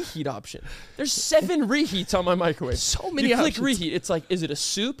 the reheat option. There's 7 reheats on my microwave. So many You click options. reheat. It's like, is it a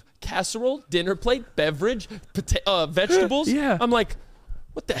soup, casserole, dinner plate, beverage, vegetables? Yeah. I'm like,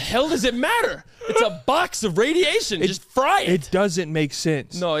 what the hell does it matter? It's a box of radiation. Just fry it. It doesn't make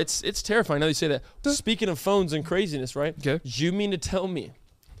sense. No, it's terrifying now you say that. Speaking of phones and craziness, right? Okay. You mean to tell me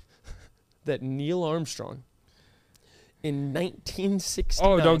that Neil Armstrong in 1969...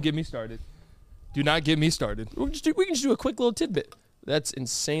 Oh, don't get me started. Do not get me started. We can just do a quick little tidbit. That's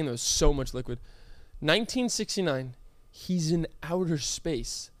insane. There was so much liquid. 1969, he's in outer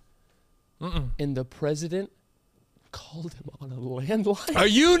space. And the president called him on a landline. Are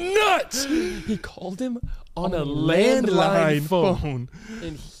you nuts? He called him on a landline phone.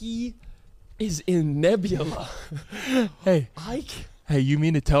 And he is in Nebula. Hey, you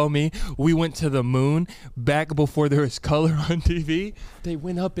mean to tell me we went to the moon back before there was color on TV? They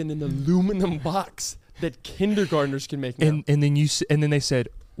went up in an aluminum box that kindergartners can make now. And then they said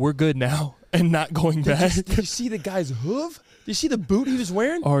we're good now and not going back. Did you see the guy's hoof? Did you see the boot he was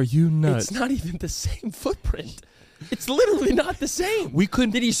wearing? Are you nuts? It's not even the same footprint. It's literally not the same. We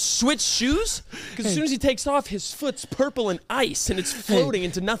couldn't. Did he switch shoes? Because as soon as he takes off, his foot's purple and ice, and it's floating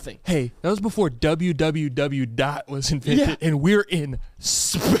into nothing. Hey, that was before www. was invented, and we're in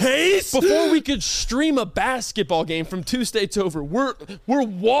space. Before we could stream a basketball game from 2 states over, we're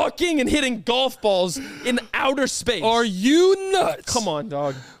walking and hitting golf balls in outer space. Are you nuts? Come on,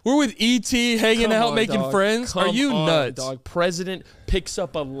 dog. We're with E.T. hanging Come out, on, making dog. friends. Are Come you on, nuts? dog? President picks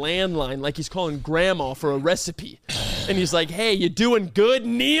up a landline like he's calling grandma for a recipe. And he's like, hey, you doing good,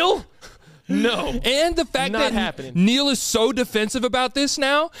 Neil? No. And the fact Not that happening. Neil is so defensive about this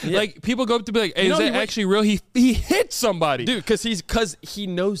now, Yeah. like people go up to be like, hey, You is know, that he actually real? He hit somebody. Dude, because he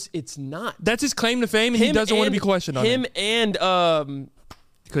knows it's not. That's his claim to fame, and he doesn't want to be questioned on him it. and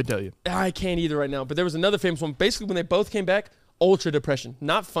Couldn't tell you. I can't either right now, but there was another famous one. Basically, when they both came back, ultra depression.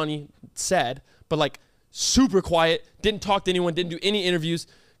 Not funny, sad, but like super quiet. Didn't talk to anyone, didn't do any interviews,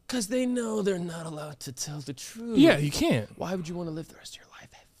 because they know they're not allowed to tell the truth. Yeah, you can't. Why would you want to live the rest of your life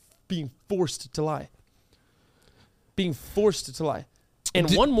being forced to lie? Being forced to lie. And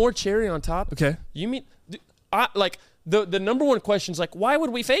one more cherry on top. Okay. You mean, the number one question is like, why would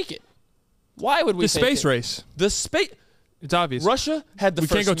we fake it? Why would we The fake space it? race. The space. It's obvious. Russia had the we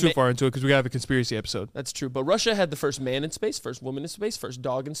first. can't go too far into it because we have a conspiracy episode. That's true, but Russia had the first man in space, first woman in space, first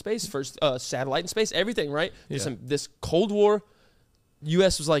dog in space, first satellite in space, everything, right? Yeah. This Cold War,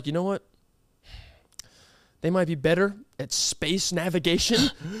 U.S. was like, you know what? They might be better at space navigation,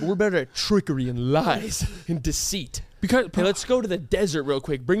 but we're better at trickery and lies and deceit. Because Hey, let's go to the desert real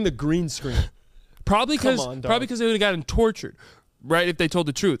quick. Bring the green screen. probably Come because on, dog. they would have gotten tortured, right? If they told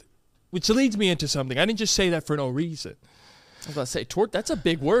the truth, which leads me into something. I didn't just say that for no reason. I was about to say, that's a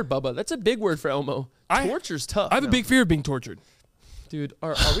big word, Bubba. That's a big word for Elmo. Torture's tough. I have a No. big fear of being tortured. Dude,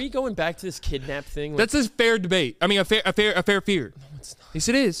 are we going back to this kidnap thing? That's a fair debate. I mean, a fair fear. No, it's not. Yes,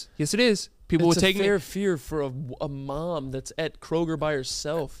 it is. Yes, it is. People will It's take a fair fear for a mom that's at Kroger by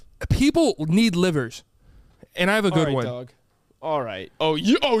herself. People need livers, and I have a good All right, one. dog. All right. Oh,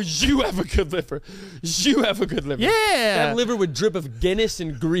 you have a good liver. You have a good liver. Yeah. That liver would drip of Guinness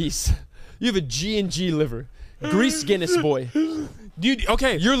and grease. You have a G&G liver. Grease Guinness boy. Dude,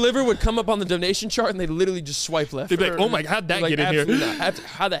 okay. Your liver would come up on the donation chart and they literally just swipe left. They'd be like, oh my God, how'd that Like, get in here? absolutely not.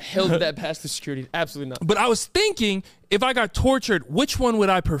 How the hell did that pass the security? Absolutely not. But I was thinking, if I got tortured, which one would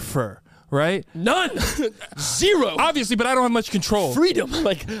I prefer? Right? None. Zero. Obviously, but I don't have much control. Freedom.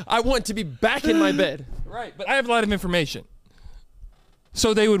 Like, I want to be back in my bed. Right. But I have a lot of information.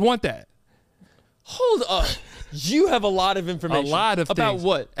 So they would want that. Hold up. You have a lot of information. A lot of about things.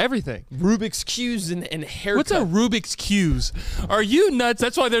 what? Everything. Rubik's cubes and haircut. What's a Rubik's Cubes? Are you nuts?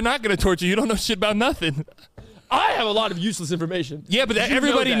 That's why they're not going to torture you. You don't know shit about nothing. I have a lot of useless information. Yeah, but You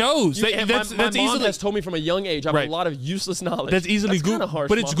everybody know that. knows. You- They- and that's my that's mom easily has told me from a young age. I have Right. a lot of useless knowledge. that's easily kind of Googleable. harsh,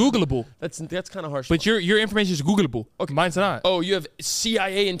 But it's Mom. Googleable. That's kind of harsh. But your information is Googleable. Okay. Mine's not. Oh, you have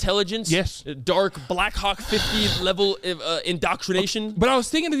CIA intelligence? Yes. Dark Black Hawk 50 level indoctrination? But I was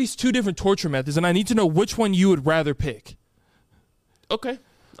thinking of these two different torture methods, and I need to know which one you would rather pick. Okay.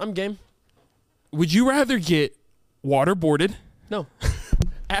 I'm game. Would you rather get waterboarded, No.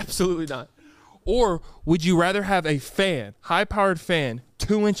 Absolutely not. or would you rather have a fan, high-powered fan,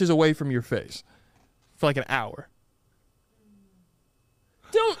 2 inches away from your face for like an hour?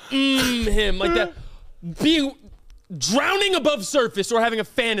 Don't him like that. Drowning above surface or having a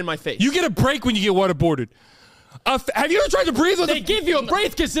fan in my face. You get a break when you get waterboarded. Have you ever tried to breathe with They give you a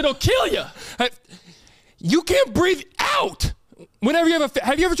break because it'll kill you. You can't breathe out. Whenever you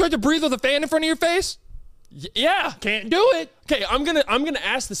have you ever tried to breathe with a fan in front of your face? Yeah. Can't do it. Okay, I'm gonna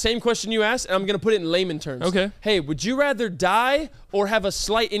ask the same question you asked, and I'm gonna put it in layman terms. Okay. Hey, would you rather die or have a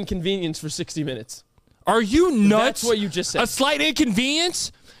slight inconvenience for 60 minutes? Are you nuts? That's what you just said. A slight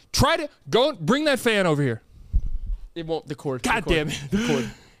inconvenience? Try to go bring that fan over here. It won't. The cord. God the cord, damn it. The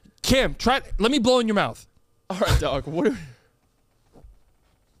cord. Cam, let me blow in your mouth. All right, dog. What?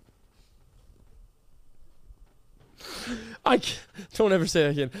 Don't ever say that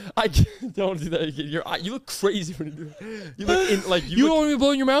again. Don't do that again. You look crazy when you do it. You look like You look, want me to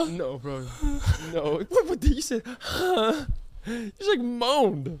blow in your mouth? No, bro. No. What did you say? Huh? You just like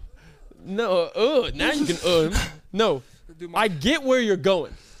moaned. No. Now you can. No. I get where you're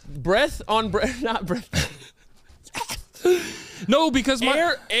going. Breath on breath, not breath. No, because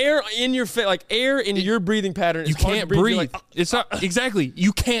my Air in your face, like air in your breathing pattern. you is hard to can't breathe. breathe. You're like, It's not exactly.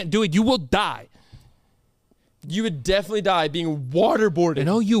 You can't do it. You will die. you would definitely die being waterboarded.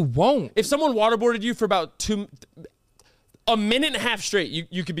 No, you won't. If someone waterboarded you for about a minute and a half straight,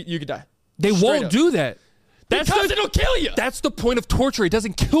 you could die. They Straight won't up. do that. Because it'll kill you. That's the point of torture. It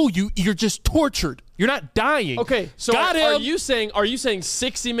doesn't kill you. You're just tortured. You're not dying. Okay, so Got are him. you saying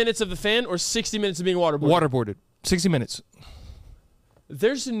 60 minutes of the fan or 60 minutes of being waterboarded? Waterboarded. 60 minutes.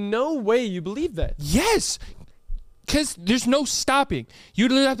 There's no way you believe that. Yes. Because there's no stopping. You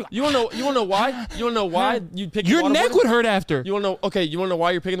literally have to. You wanna know why? You wanna know why you'd pick Your the neck waterboard? would hurt after. You wanna know? Okay, you wanna know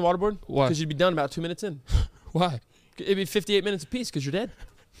why you're picking the waterboard? Why? Because you'd be done about 2 minutes in. Why? It'd be 58 minutes apiece because you're dead.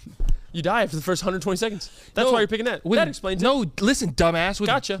 You die after the first 120 seconds. That's No, why you're picking that. That explains it. No, listen, dumbass.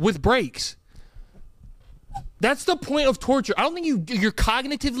 Gotcha. With breaks. That's the point of torture. I don't think you're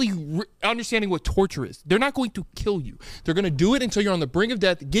cognitively understanding what torture is. They're not going to kill you. They're going to do it until you're on the brink of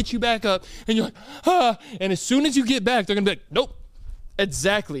death, get you back up, and you're like, ah. And as soon as you get back, they're going to be like, nope.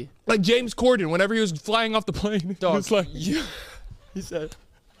 Exactly. Like James Corden, whenever he was flying off the plane. Dog, It's like, he said,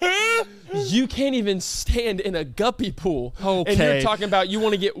 you can't even stand in a guppy pool. And you're Okay. talking about you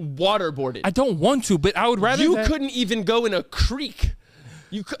want to get waterboarded. I don't want to, but I would rather You that- couldn't even go in a creek.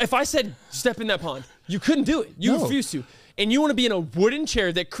 If I said step in that pond, you couldn't do it. You No. refused to. And you want to be in a wooden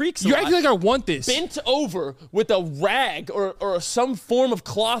chair that creaks a You're lot, acting like I want this. bent over with a rag or some form of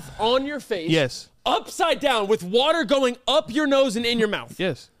cloth on your face. Yes. Upside down with water going up your nose and in your mouth.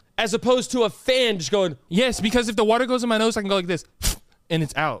 Yes. As opposed to a fan just going, Yes, because if the water goes in my nose, I can go like this, and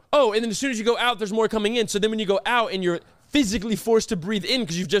it's out. oh, and then as soon as you go out, there's more coming in. So then when you go out and you're physically forced to breathe in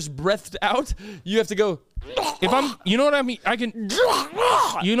because you've just breathed out, you have to go, If I'm, you know what I mean? I can.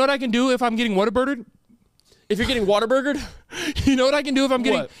 You know what I can do if I'm getting waterboarded? if you're getting waterburgered? You know what I can do if I'm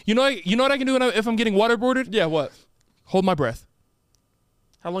getting. What? You know what I can do if I'm getting waterboarded? Yeah, what? Hold my breath.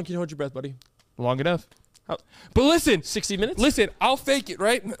 How long can you hold your breath, buddy? Long enough. How, But listen, 60 minutes? listen. I'll fake it,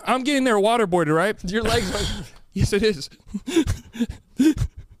 right? I'm getting there waterboarded, right? Your legs are... Yes, it is.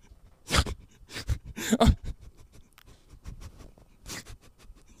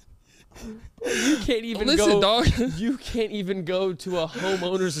 You can't can't even Listen, go. dog. You can't even go to a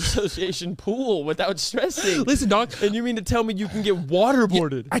homeowners association pool without stressing. Listen, dog. And you mean to tell me you can get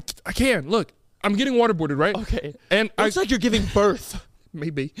waterboarded? I can. Look, I'm getting waterboarded, right? Okay. And It's like you're giving birth.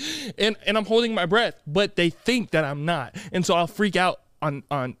 maybe. And I'm holding my breath, but they think that I'm not. And so I'll freak out I'll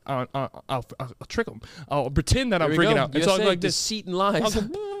trick them. I'll pretend that I'm freaking out. And so I'll go like this. Deceit and lies. I'll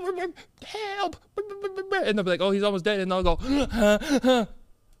go, help. And they'll be like, oh, he's almost dead. And I'll go,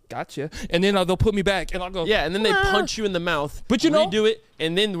 gotcha. And then they'll put me back and I'll go, Yeah, and then they punch you in the mouth. But you know- redo it,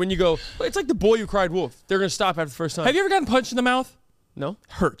 and then when you go, it's like the boy who cried wolf. They're gonna stop after the first time. have you ever gotten punched in the mouth? No.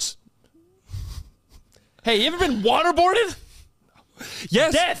 Hurts. Hey, you ever been waterboarded?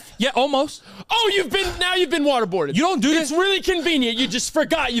 Yes. Death. Yeah, almost. Oh, you've been waterboarded. You don't do It's this? really convenient. You just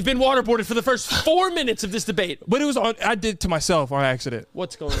forgot you've been waterboarded for the first 4 minutes of this debate. But it was I did it to myself on accident.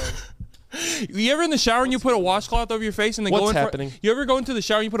 What's going on? You ever in the shower and you put a washcloth over your face and then What's go in happening? You ever go into the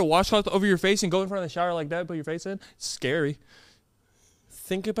shower and you put a washcloth over your face and go in front of the shower like that, put your face in? It's scary.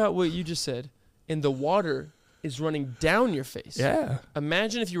 Think about what you just said. And the water is running down your face. Yeah.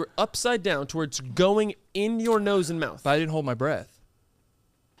 Imagine if you were upside down to where it's going in your nose and mouth. But I didn't hold my breath.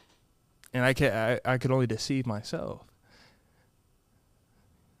 And I could only deceive myself.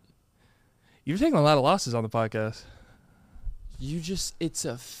 You're taking a lot of losses on the podcast. It's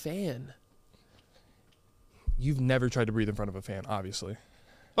a fan. You've never tried to breathe in front of a fan, obviously.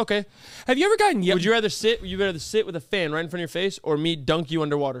 Okay. Have you ever gotten yelled? Would you rather sit with a fan right in front of your face or me dunk you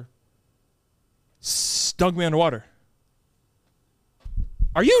underwater? Dunk me underwater?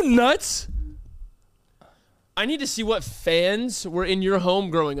 Are you nuts? I need to see what fans were in your home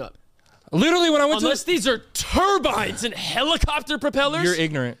growing up. Literally, when I went Unless these are turbines and helicopter propellers. You're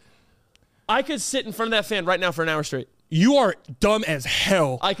ignorant. I could sit in front of that fan right now for an hour straight. You are dumb as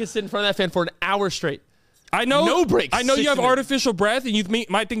hell. I could sit in front of that fan for an hour straight. I know. No breaks. I know you have 60 minutes. artificial breath, and you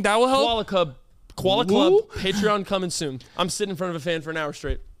might think that will help. Koala Woo? Club, Patreon coming soon. I'm sitting in front of a fan for an hour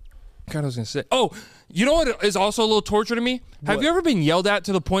straight. God, I was gonna say. Oh, you know what is also a little torture to me? Have What? you ever been yelled at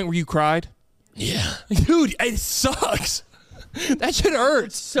to the point where you cried? Yeah. Dude, it sucks. That shit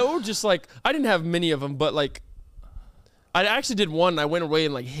hurts. So just like, I didn't have many of them, but like, I actually did one and I went away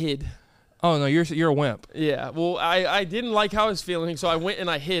and like hid. Oh no, you're a wimp. Yeah, well, I didn't like how I was feeling, so I went and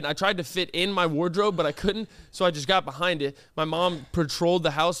I hid. I tried to fit in my wardrobe, but I couldn't, so I just got behind it. My mom patrolled the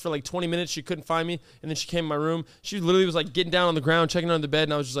house for like 20 minutes. She couldn't find me, and then she came in my room. She literally was like getting down on the ground, checking under the bed,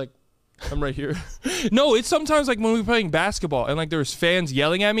 and I was just like, I'm right here. No, it's sometimes like when we were playing basketball and like there was fans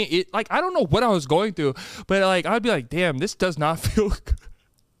yelling at me. It like I don't know what I was going through, but like I'd be like, damn, this does not feel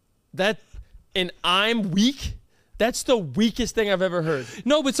good. And I'm weak. That's the weakest thing I've ever heard.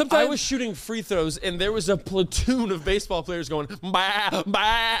 No, but sometimes I was shooting free throws, and there was a platoon of baseball players going, bah,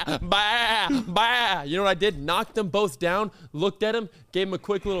 bah, bah, bah. You know what I did? Knocked them both down, looked at them, gave them a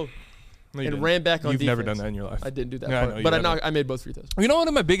quick little, No, you and didn't. ran back on You've defense. never done that in your life. I didn't do that Yeah, I part, know, you but haven't. I made both free throws. You know one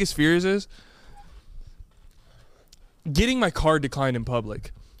of my biggest fears is getting my card declined in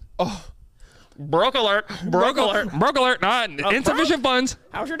public. Broke alert. Broke alert. Broke alert. Not insufficient funds.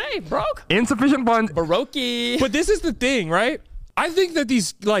 How's your day? Broke. Insufficient funds. Baroque. But this is the thing, right? I think that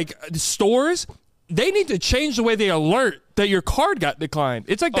these like stores, they need to change the way they alert that your card got declined.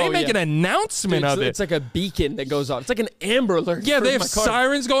 It's like they make an announcement of it. It's like a beacon that goes off. It's like an Amber Alert. Yeah, for they have my card.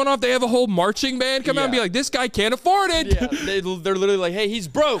 sirens going off. They have a whole marching band come out and be Yeah. like, this guy can't afford it. Yeah, they're literally like, hey, he's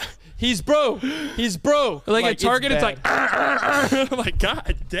broke. He's broke. He's broke. Like at Target, it's like, bad. I'm like,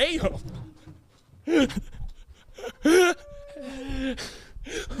 God damn.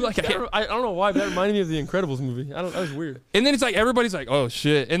 Like, I don't know why, but that reminded me of the Incredibles movie. That was weird. and then it's like everybody's like, oh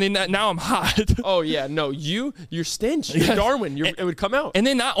shit, and then now I'm hot. Oh yeah, no, you're stench. You're Darwin. It would come out. And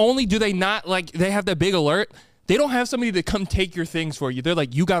then not only do they not like they have that big alert, they don't have somebody to come take your things for you. They're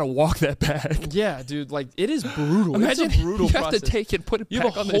like, you gotta walk that back. Yeah, dude, like it is brutal. Imagine it's a brutal you have process. to take it, put it You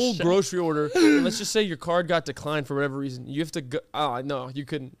back have a on the whole shelf. grocery order. And let's just say your card got declined for whatever reason. You have to go. Oh no, you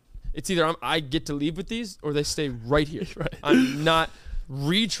couldn't. It's either I get to leave with these or they stay right here. Right. I'm not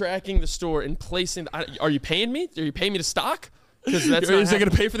retracking the store and placing. Are you paying me? Are you paying me to stock? Because that's not Is they gonna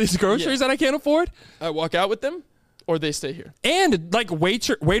happening. pay for these groceries Yeah. that I can't afford? I walk out with them, or they stay here. And like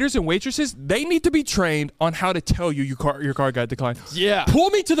waiters and waitresses, they need to be trained on how to tell you your card got declined. Yeah. Pull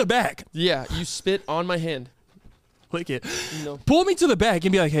me to the back. Yeah. You spit on my hand. Lick it. No. Pull me to the back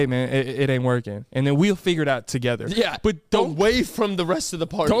and be like, hey man, it ain't working. And then we'll figure it out together. Yeah. But don't away from the rest of the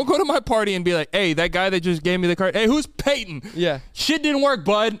party. go to my party and be like, hey, that guy that just gave me the card, hey, who's Peyton? Yeah. Shit didn't work,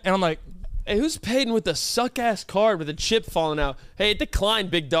 bud. And I'm like, Hey, who's Peyton with the suck ass card with a chip falling out? Hey, it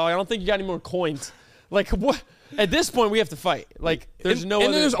declined, big dog. I don't think you got any more coins. Like what? At this point, we have to fight. Like there's no. And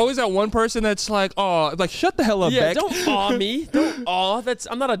other. then there's always that one person that's like, oh, like shut the hell up, Yeah, Beck. don't awe me. Don't awe.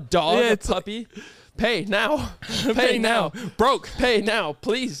 I'm not a dog, Yeah, a it's puppy. Pay now. Pay now. Broke. Pay now,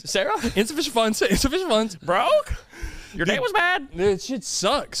 please, Sarah. Insufficient funds. Insufficient funds. Broke. Your day was bad. That shit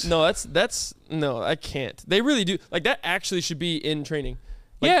sucks. No, that's no, I can't. They really do. Like that actually should be in training.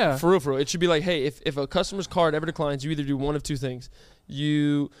 Like, Yeah. For real. It should be like, hey, if a customer's card ever declines, you either do one of two things.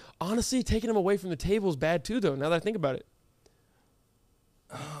 You honestly taking them away from the table is bad too, though. Now that I think about it,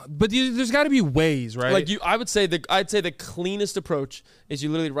 But there's got to be ways, right? like I'd say the cleanest approach is you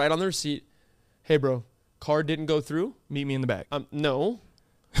literally write on the receipt, hey, bro, card didn't go through. meet me in the back. No.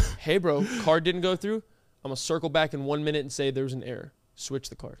 Hey, bro, card didn't go through. I'm gonna circle back in 1 minute and say there was an error. Switch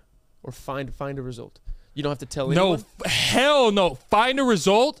the card, or find a result. You don't have to tell No, anyone. hell no. Find a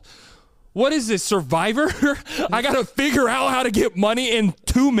result. What is this, Survivor? I got to figure out how to get money in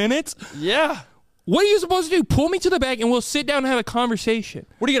 2 minutes? Yeah. What are you supposed to do? Pull me to the back and we'll sit down and have a conversation.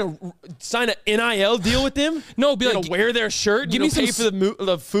 What are you gonna sign an NIL deal with them? No, be You're like, gonna wear their shirt. give Give me me pay some for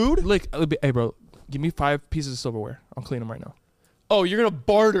the food. like, hey, bro, give me 5 pieces of silverware. I'll clean them right now. Oh, you're gonna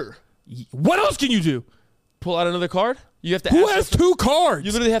barter. What else can you do? Pull out another card. You have to. Who ask has a fr- 2 cards?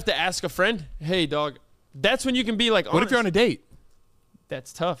 You literally have to ask a friend. Hey, dog. That's when you can be like. What if you're on a date?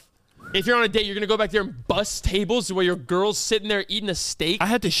 That's tough. If you're on a date, you're gonna go back there and bust tables where your girl's sitting there eating a steak, I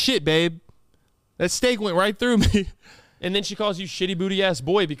had to shit, babe. That steak went right through me. and then she calls you shitty booty ass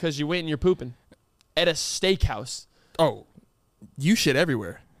boy because you went and you're pooping at a steakhouse Oh, you shit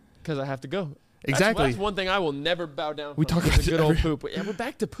everywhere. because I have to go. Exactly. That's one thing I will never bow down. We from, talk is about a it good old every- poop. Yeah, we're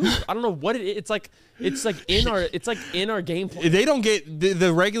back to poop. I don't know what it is. It's like in our game plan. They don't get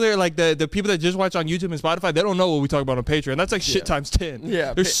the regular, like the people that just watch on YouTube and Spotify, they don't know what we talk about on Patreon. That's like shit Yeah. times 10.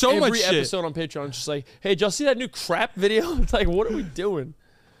 Yeah, There's so much every shit. episode on Patreon is just like, hey, did y'all see that new crap video? It's like, what are we doing?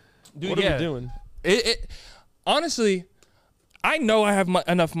 Dude, What are yeah. we doing? Honestly, I know I have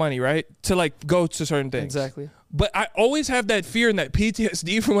enough money, right, to like go to certain things. Exactly. But I always have that fear and that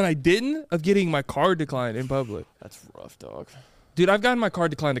PTSD from when I didn't of getting my card declined in public. That's rough, dog. Dude, I've gotten my card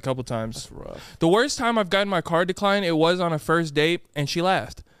declined a couple times. That's rough. The worst time I've gotten my card declined, it was on a first date, and she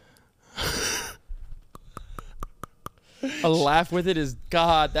laughed. A laugh with it is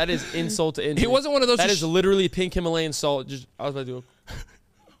God. That is insult to injury. It wasn't one of those. That is literally pink Himalayan salt. Just I was about to do a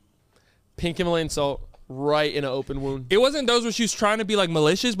pink Himalayan salt right in an open wound. It wasn't those where she was trying to be like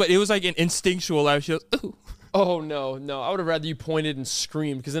malicious, but it was like an instinctual laugh. She was, ooh. Oh no. I would have rather you pointed and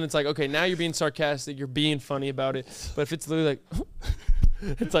screamed because then it's like, okay, now you're being sarcastic, you're being funny about it. But if it's literally like,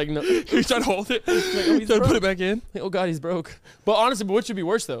 it's like no. You trying to hold it? oh, he's Trying to put broke. it back in? Oh God, he's broke. But honestly, what should be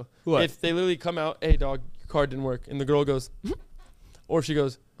worse though? What? If they literally come out, hey dog, your card didn't work, and the girl goes, or if she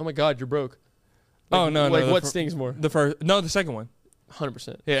goes, oh my God, you're broke. Oh, no, Like no, what the stings more? The second one.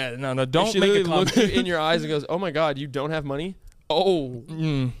 100%. Yeah, no, If don't she make a literally looks you comment. in your eyes and goes, oh my God, you don't have money. Oh,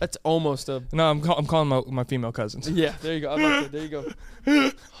 that's almost a. No, I'm calling my female cousins. Yeah, there you go. I'm about to- there you go.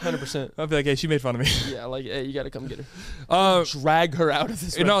 100%. I'll be like, hey, she made fun of me. Yeah, like, hey, you got to come get her. Drag her out of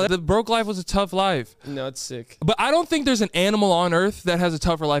this. No, the broke life was a tough life. No, it's sick. But I don't think there's an animal on earth that has a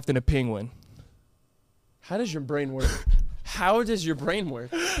tougher life than a penguin. How does your brain work? How does your brain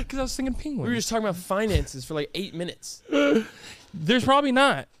work? Because I was thinking We penguin. were just talking about finances for like 8 minutes. There's probably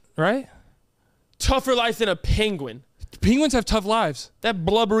not, right? Tougher life than a penguin. Penguins have tough lives. That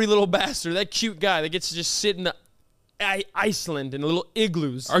blubbery little bastard, that cute guy that gets to just sit in the Iceland in little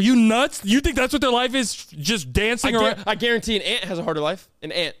igloos. Are you nuts? You think that's what their life is? Just dancing around? I guarantee an ant has a harder life.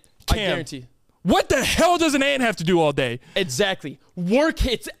 An ant. I Cam. guarantee. What the hell does an ant have to do all day? Exactly. Work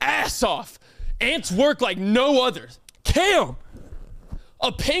its ass off. Ants work like no others. Cam!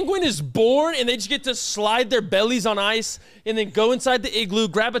 A penguin is born and they just get to slide their bellies on ice and then go inside the igloo,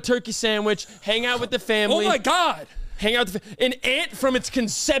 grab a turkey sandwich, hang out with the family. Oh my God! Hang out with an ant from its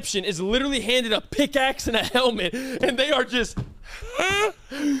conception is literally handed a pickaxe and a helmet, and they are just.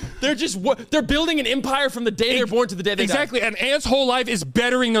 They're building an empire from the day they're born to the day they die. Exactly. An ant's whole life is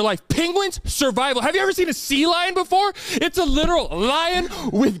bettering their life. Penguins, survival. Have you ever seen a sea lion before? It's a literal lion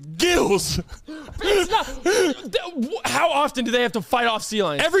with gills. It's not. How often do they have to fight off sea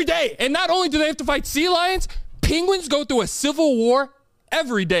lions? Every day. And not only do they have to fight sea lions, penguins go through a civil war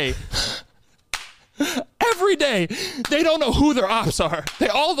every day. Every day. They don't know who their ops are. They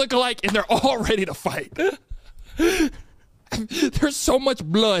all look alike and they're all ready to fight. There's so much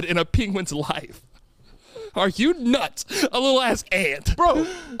blood in a penguin's life. Are you nuts? A little ass ant. Bro,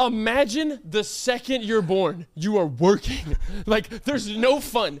 imagine the second you're born, you are working. Like, there's no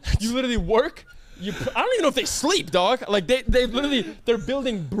fun. You literally work. I don't even know if they sleep, dog. Like, they're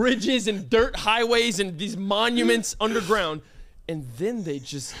building bridges and dirt highways and these monuments underground, and then they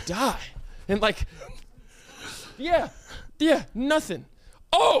just die. And like, yeah, nothing.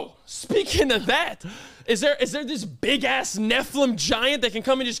 Oh, speaking of that, Is there this big ass Nephilim giant that can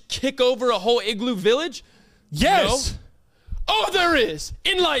come and just kick over a whole igloo village? Yes. No? Oh, there is.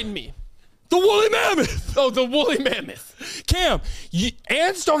 Enlighten me. The woolly mammoth. Oh, the woolly mammoth. Cam,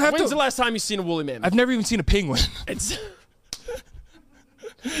 ants don't have When's to. the last time you seen a woolly mammoth? I've never even seen a penguin. It's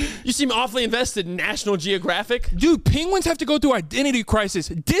you seem awfully invested in National Geographic. Dude, penguins have to go through identity crisis.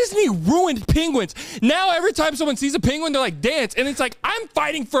 Disney ruined penguins. Now every time someone sees a penguin, they're like, dance. And it's like, I'm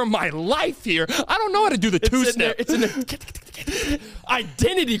fighting for my life here. I don't know how to do the two-step. It's an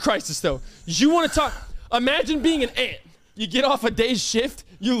identity crisis, though. You want to talk? Imagine being an ant. You get off a day's shift.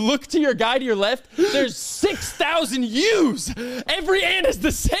 You look to your guy to your left. There's 6,000 yous. Every ant is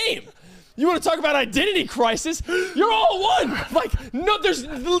the same. You want to talk about identity crisis? You're all one. Like, no, there's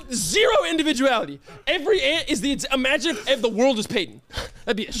zero individuality. Every ant is the. Imagine if the world was Peyton.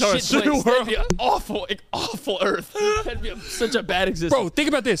 That'd be a shit place. That'd be an awful Earth. That'd be such a bad existence. Bro, think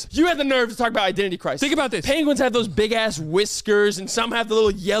about this. You had the nerve to talk about identity crisis. Think about this. Penguins have those big ass whiskers, and some have the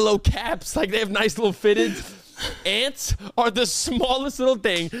little yellow caps. Like they have nice little fitteds. Ants are the smallest little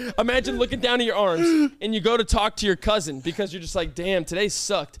thing. Imagine looking down at your arms, and you go to talk to your cousin because you're just like, damn, today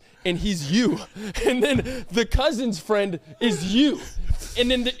sucked. And he's you. And then the cousin's friend is you. And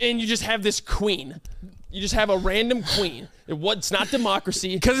then and you just have this queen. You just have a random queen. It's not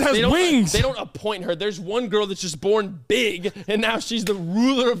democracy. Because it has wings. They don't appoint her. There's one girl that's just born big, and now she's the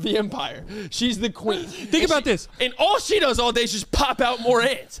ruler of the empire. She's the queen. Think about this. And all she does all day is just pop out more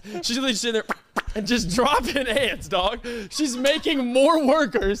ants. She's literally sitting there and just dropping ants, dog. She's making more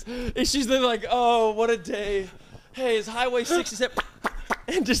workers. And she's literally like, oh, what a day. Hey, it's Highway 67.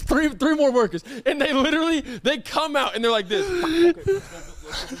 And just three more workers. And they come out and they're like this.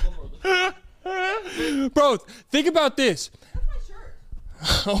 Bro, think about this.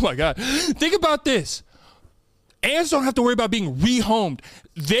 Oh my God. Think about this. Ants don't have to worry about being rehomed.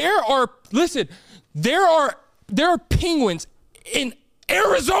 There are penguins in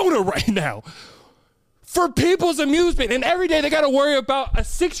Arizona right now for people's amusement. And every day they got to worry about a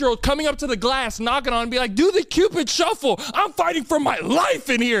 6-year-old coming up to the glass, knocking on and be like, do the Cupid shuffle. I'm fighting for my life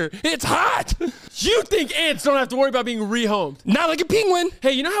in here. It's hot. You think ants don't have to worry about being rehomed? Not like a penguin.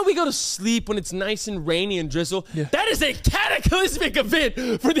 Hey, you know how we go to sleep when it's nice and rainy and drizzle? Yeah. That is a cataclysmic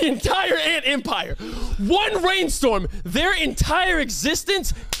event for the entire ant empire. One rainstorm, their entire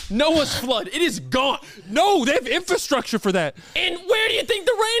existence, Noah's flood. It is gone. No, they have infrastructure for that. And where do you think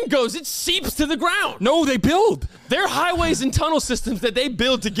the rain goes? It seeps to the ground. No, they build. Their highways and tunnel systems that they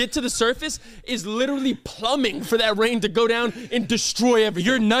build to get to the surface is literally plumbing for that rain to go down and destroy everything.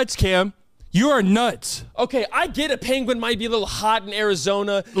 You're nuts, Cam. You are nuts. Okay, I get a penguin might be a little hot in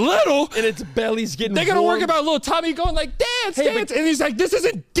Arizona. Little? And its belly's getting They're gonna warm. worry about little Tommy going like, dance, Hey, dance. And he's like, this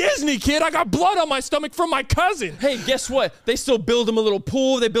isn't Disney, kid. I got blood on my stomach from my cousin. Hey, guess what? They still build them a little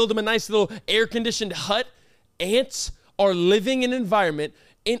pool. They build them a nice little air-conditioned hut. Ants are living in an environment.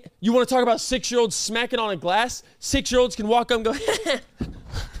 And you want to talk about 6-year-olds smacking on a glass? 6-year-olds can walk up and go,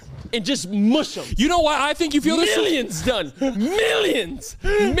 and just mush them. You know why I think you feel this? Millions done. Millions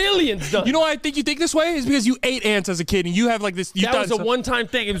done. You know why I think you think this way? Is because you ate ants as a kid and you have like this. That was a one-time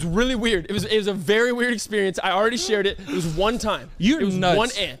thing. It was really weird. It was a very weird experience. I already shared it. It was one time. You're it was nuts. one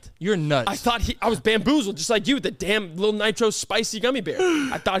ant. You're nuts. I thought I was bamboozled, just like you with the damn little nitro spicy gummy bear.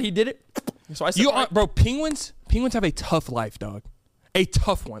 I thought he did it. So I said, bro, penguins have a tough life, dog. A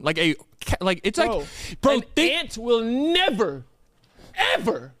tough one. It's like, bro, an ant will never,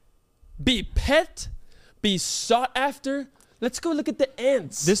 ever be pet, be sought after. Let's go look at the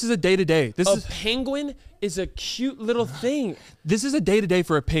ants. This is a day-to-day. Penguin is a cute little thing. This is a day-to-day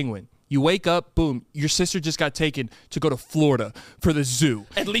for a penguin. You wake up, boom, your sister just got taken to go to Florida for the zoo.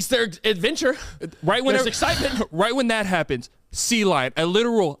 At least there's adventure. There's excitement. Right when that happens, sea lion, a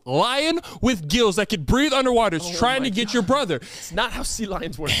literal lion with gills that can breathe underwater, is trying to get your brother. It's not how sea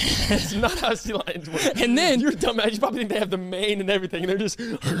lions work. It's not how sea lions work. And then you're dumb. You probably think they have the mane and everything, and they're just.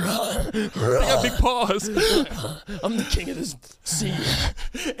 They got big paws. I'm the king of this sea.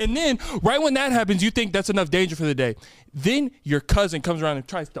 And then, right when that happens, you think that's enough danger for the day. Then your cousin comes around and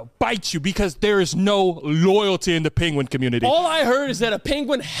tries to bite you because there is no loyalty in the penguin community. All I heard is that a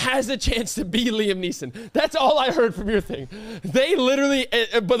penguin has a chance to be Liam Neeson. That's all I heard from your thing. They literally,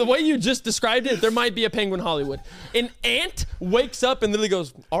 but the way you just described it, there might be a penguin Hollywood. An ant wakes up and literally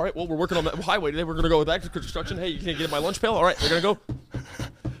goes, all right, well, we're working on that highway today. We're going to go with that construction. Hey, you can't get in my lunch pail? All right, we're going to go.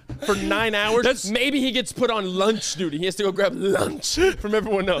 For 9 hours, maybe he gets put on lunch duty. He has to go grab lunch from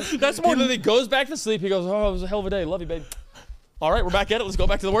everyone else. He literally goes back to sleep. He goes, oh, it was a hell of a day. Love you, babe. All right, we're back at it. Let's go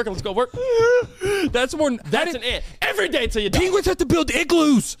back to the work and let's go work. That's an ant. Every day till you die. Penguins have to build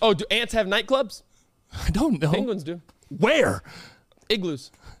igloos. Oh, do ants have nightclubs? I don't know. Penguins do. Where?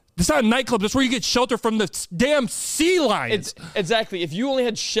 Igloos. That's not a nightclub. That's where you get shelter from the damn sea lions. It's exactly. If you only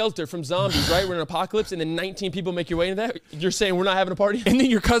had shelter from zombies, right? We're in an apocalypse, and then 19 people make your way into that. You're saying we're not having a party? And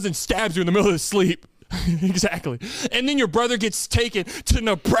then your cousin stabs you in the middle of the sleep. Exactly. And then your brother gets taken to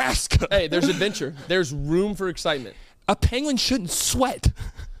Nebraska. Hey, there's adventure. There's room for excitement. A penguin shouldn't sweat.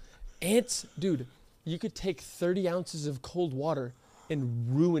 Ants, dude, you could take 30 ounces of cold water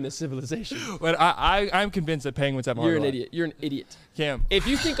and ruin a civilization. But I'm convinced that penguins have a You're harder an life. idiot. You're an idiot. Cam. If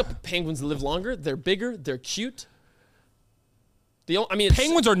you think penguins live longer, they're bigger, they're cute. It's,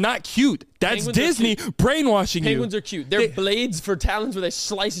 Penguins are not cute. That's Penguins are Disney cute. brainwashing penguins you. are cute. They're blades for talons where they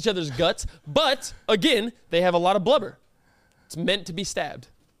slice each other's guts. But, again, they have a lot of blubber. It's meant to be stabbed.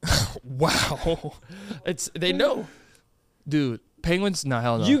 Wow. They know. Dude, penguins, no,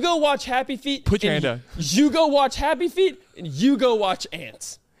 hell no. You go watch Happy Feet. Put your and hand down. You go watch Happy Feet, and you go watch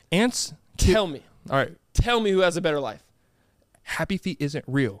Ants. Ants? Tell me. All right. Tell me who has a better life. Happy Feet isn't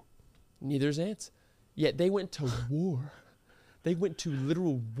real. Neither is Ants. Yet they went to war. They went to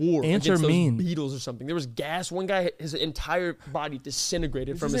literal war Ants against are those mean. beetles or something. There was gas. One guy, his entire body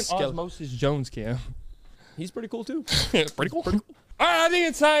disintegrated from his skeleton. Osmosis Jones, Cam. He's pretty cool too. Pretty cool. All right, I think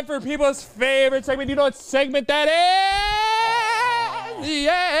it's time for people's favorite segment. You know what segment that is?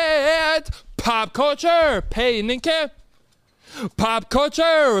 Yeah, it's pop culture, Peyton and Cam. Pop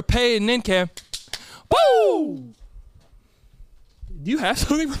culture, Peyton and Cam. Woo! Do you have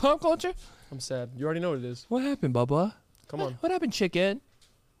something for pop culture? I'm sad. You already know what it is. What happened, Bubba? Come on, What happened, chicken?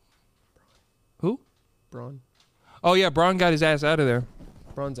 Who? Braun. Oh, yeah, Braun got his ass out of there.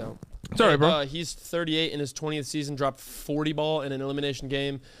 Braun's out. Sorry, bro. He's 38 in his 20th season, dropped 40 ball in an elimination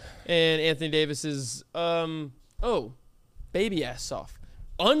game. And Anthony Davis is, baby ass soft.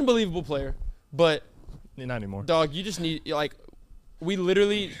 Unbelievable player. But, Not anymore. dog, you just need, we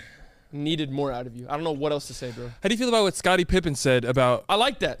literally needed more out of you. I don't know what else to say, bro. How do you feel about what Scottie Pippen said about... I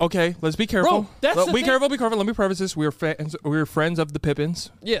like that. Okay, let's be careful. Bro, that's the Be thing. careful, be careful. Let me preface this. We're friends of the Pippins.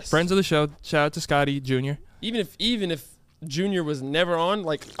 Yes. Friends of the show. Shout out to Scottie Jr. Even if Junior was never on,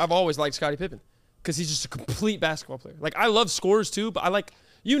 I've always liked Scottie Pippen because he's just a complete basketball player. I love scores too, but I like,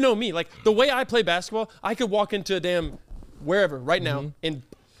 you know me, the way I play basketball, I could walk into a damn wherever right now and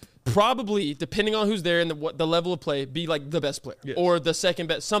probably, depending on who's there and the level of play, be the best player or the second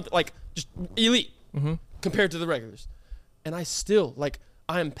best, something just elite compared to the regulars. And I still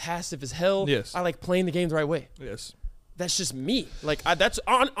I am passive as hell. Yes. I like playing the game the right way. Yes. That's just me. That's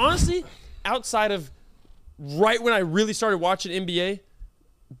honestly outside of right when I really started watching NBA,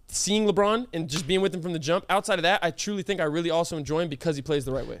 seeing LeBron and just being with him from the jump. Outside of that, I truly think I really also enjoy him because he plays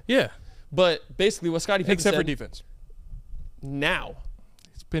the right way. Yeah. But basically, what Scottie Pippen Except said, for defense. now,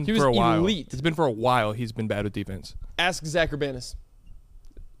 It's been he was for a while. elite. It's been for a while he's been bad with defense. ask Zach Urbanus.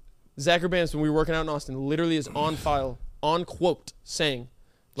 Zach Urbanus, when we were working out in Austin, literally is on file, on quote, saying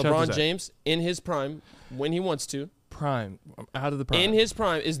Shout out to LeBron Zach. James, in his prime, when he wants to, Prime. Out of the prime. in his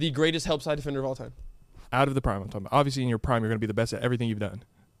prime, is the greatest help side defender of all time. Out of the prime, I'm talking about. Obviously, in your prime, you're going to be the best at everything you've done.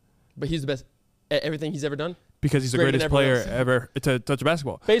 But he's the best at everything he's ever done. Because he's the Greater than greatest player everyone ever to touch a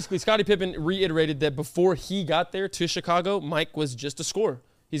basketball. Basically, Scottie Pippen reiterated that before he got there to Chicago, Mike was just a scorer.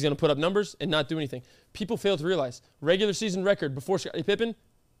 He's going to put up numbers and not do anything. People fail to realize regular season record before Scottie Pippen,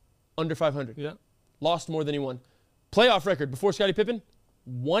 under 500. Yeah. Lost more than he won. Playoff record before Scottie Pippen,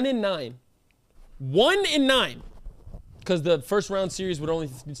 1-9. 1-9. Because the first round series would only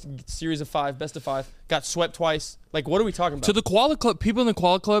series of 5, best of 5. Got swept twice. What are we talking about? To the Koala Club, people in the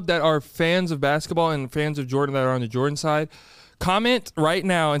Koala Club that are fans of basketball and fans of Jordan that are on the Jordan side, comment right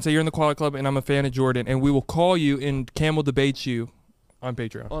now and say you're in the Koala Club and I'm a fan of Jordan, and we will call you and Cam will debate you on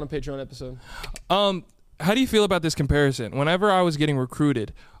Patreon. on a Patreon episode. How do you feel about this comparison? Whenever I was getting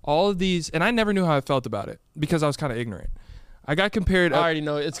recruited, all of these, and I never knew how I felt about it because I was kind of ignorant. I got compared. I already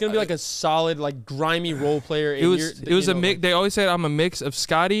know. It's going to be a solid, grimy role player. It was a mix. They always said I'm a mix of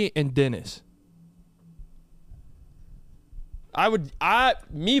Scotty and Dennis.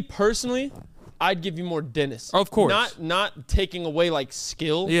 Me personally, I'd give you more Dennis. Of course. Not taking away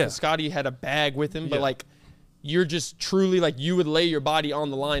skill. Yeah. Scotty had a bag with him, Yeah. but you're just truly you would lay your body on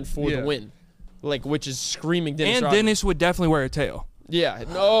the line for Yeah. the win. Which is screaming Dennis And Rodman. Dennis would definitely wear a tail. Yeah.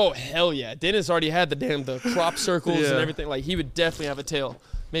 No, hell yeah. Dennis already had the crop circles Yeah. and everything. He would definitely have a tail.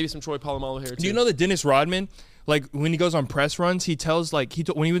 Maybe some Troy Polamalu hair too. Do you know that Dennis Rodman, when he goes on press runs, he tells when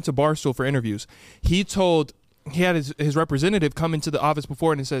he went to Barstool for interviews, he had his representative come into the office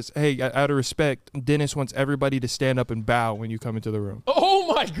before and he says, "Hey, out of respect, Dennis wants everybody to stand up and bow when you come into the room."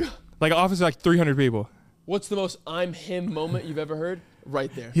 Oh my God. An office of 300 people. What's the most I'm him moment you've ever heard?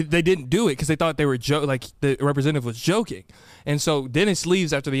 right there. They didn't do it because they thought they were like the representative was joking. And so Dennis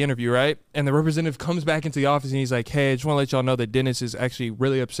leaves after the interview, right? And the representative comes back into the office and he's like, hey, I just want to let y'all know that Dennis is actually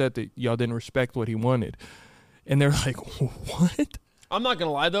really upset that y'all didn't respect what he wanted. And they're like, what? I'm not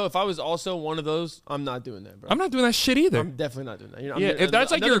gonna lie though. If I was also one of those, I'm not doing that, bro. I'm not doing that shit either. I'm definitely not doing that. You know, Yeah, if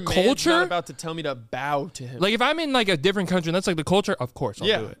that's like your another man's culture- not about to tell me to bow to him. Like if I'm in like a different country and that's like the culture, of course I'll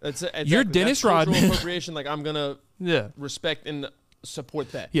do it. That's exactly. You're That's Dennis cultural Rodman. appropriation. Like I'm gonna Yeah. respect and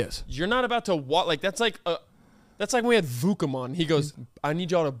support that. Yes. You're not about to walk. Like that's like when we had Vukum on. He goes, "I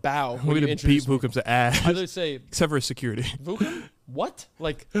need y'all to bow." We're when you going to beat introduce me." Vukum's ass. I literally say, Except for his security. "Vukum? What?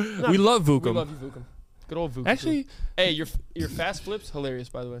 Like We love Vukum. We love you, Vukum. Good old Vukum. Actually, hey, your fast flips hilarious,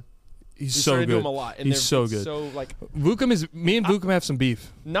 by the way. he's We so started good. doing them a lot. And He's they're so good. So like Me and Vukum have some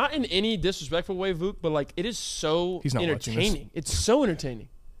beef. not in any disrespectful way, Vuk, but like it is so He's not watching this. entertaining. It's so entertaining.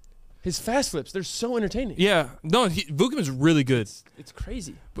 His fast flips, they're so entertaining. Yeah. No, Vukum is really good. It's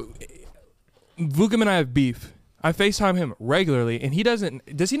crazy. Vukum and I have beef. I FaceTime him regularly, and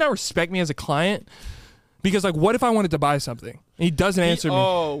does he not respect me as a client? Because, like, what if I wanted to buy something? And he doesn't answer me.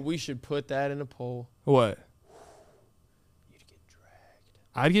 Oh, we should put that in a poll. What? You'd get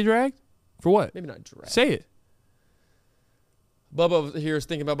dragged. I'd get dragged? For what? Maybe not dragged. Say it. Bubba over here is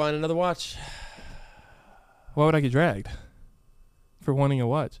thinking about buying another watch. Why would I get dragged? For wanting a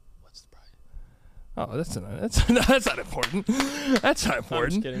watch? What's the price? Oh, that's not important. That's not I'm just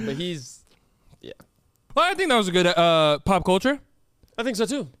important. kidding, but he's Well, I think that was a good pop culture. I think so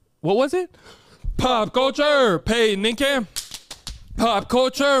too. What was it? Pop culture, Peyton and Cam. Pop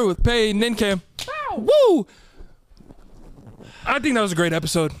culture with Peyton and Cam. Woo! I think that was a great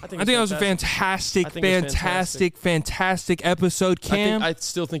episode. I think that was a fantastic episode, Cam. I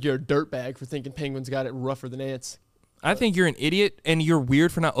still think you're a dirtbag for thinking penguins got it rougher than ants. I think you're an idiot and you're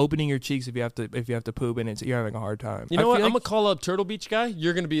weird for not opening your cheeks if you have to poop and you're having a hard time. You know what? I'm gonna call up Turtle Beach guy.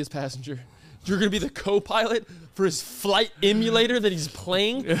 You're gonna be his passenger. You're gonna be the co-pilot for his flight emulator that he's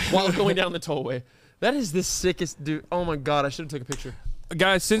playing while going down the tollway. That is the sickest dude. Oh my god! I should have took a picture.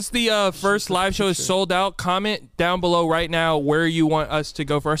 Guys, since the first live show is sold out, comment down below right now where you want us to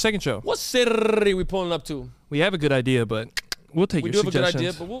go for our second show. What city we pulling up to? We have a good idea, but we'll take We your do have a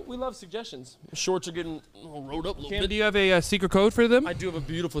suggestions. good idea, but we love suggestions. Shorts are getting rolled up a little Cam, bit. do you have a secret code for them? I do have a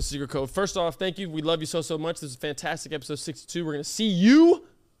beautiful secret code. First off, thank you. We love you so much. This is a fantastic episode 62. We're gonna see you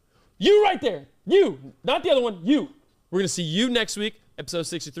right there. You, not the other one. You. We're gonna see you next week. Episode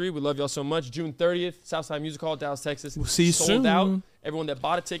 63. We love y'all so much. June 30th, Southside Music Hall, Dallas, Texas. We'll see you Sold soon. out. Everyone that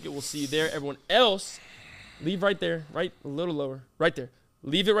bought a ticket, we'll see you there. Everyone else, leave right there, right a little lower, right there.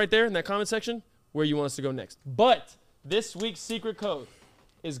 Leave it right there in that comment section where you want us to go next. But this week's secret code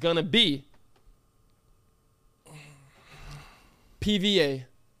is gonna be PVA.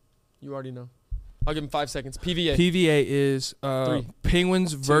 You already know. I'll give him 5 seconds. PVA. PVA is 3,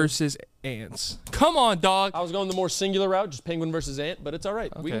 penguins versus ants. Come on, dog. I was going the more singular route, just penguin versus ant, but it's all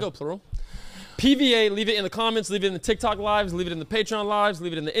right. We can Okay. go plural. PVA, leave it in the comments, leave it in the TikTok lives, leave it in the Patreon lives,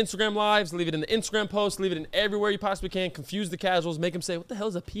 leave it in the Instagram lives, leave it in the Instagram posts, leave it in everywhere you possibly can. Confuse the casuals, make them say, what the hell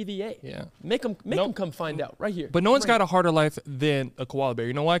is a PVA? Yeah. Make them come find out right here. But no one's Right got a harder life than a koala bear.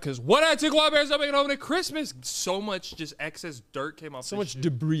 You know why? Because what I took koala bears up making home at Christmas, so much just excess dirt came off. so this much shit.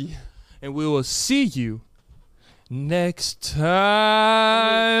 debris. And we will see you next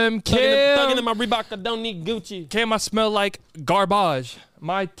time. Thugging in Cam, my Reebok, I don't need Gucci. Cam, I smell like garbage.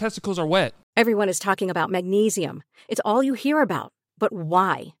 My testicles are wet. Everyone is talking about magnesium. It's all you hear about. But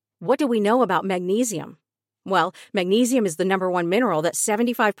why? What do we know about magnesium? Well, magnesium is the #1 mineral that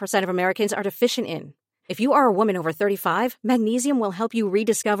 75% of Americans are deficient in. If you are a woman over 35, magnesium will help you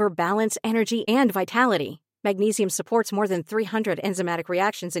rediscover balance, energy, and vitality. Magnesium supports more than 300 enzymatic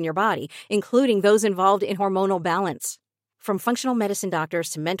reactions in your body, including those involved in hormonal balance. From functional medicine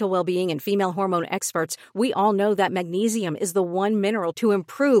doctors to mental well-being and female hormone experts, we all know that magnesium is the one mineral to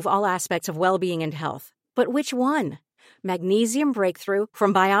improve all aspects of well-being and health. But which one? Magnesium Breakthrough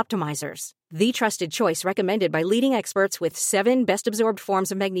from Bioptimizers, the trusted choice recommended by leading experts with 7 best-absorbed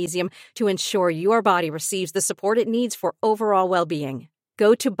forms of magnesium to ensure your body receives the support it needs for overall well-being.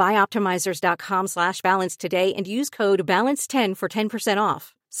 Go to bioptimizers.com/balance today and use code BALANCE10 for 10%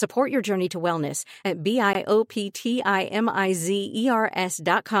 off. Support your journey to wellness at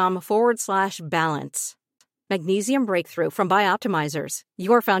bioptimizers.com/balance. Magnesium Breakthrough from Bioptimizers,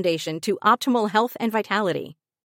 your foundation to optimal health and vitality.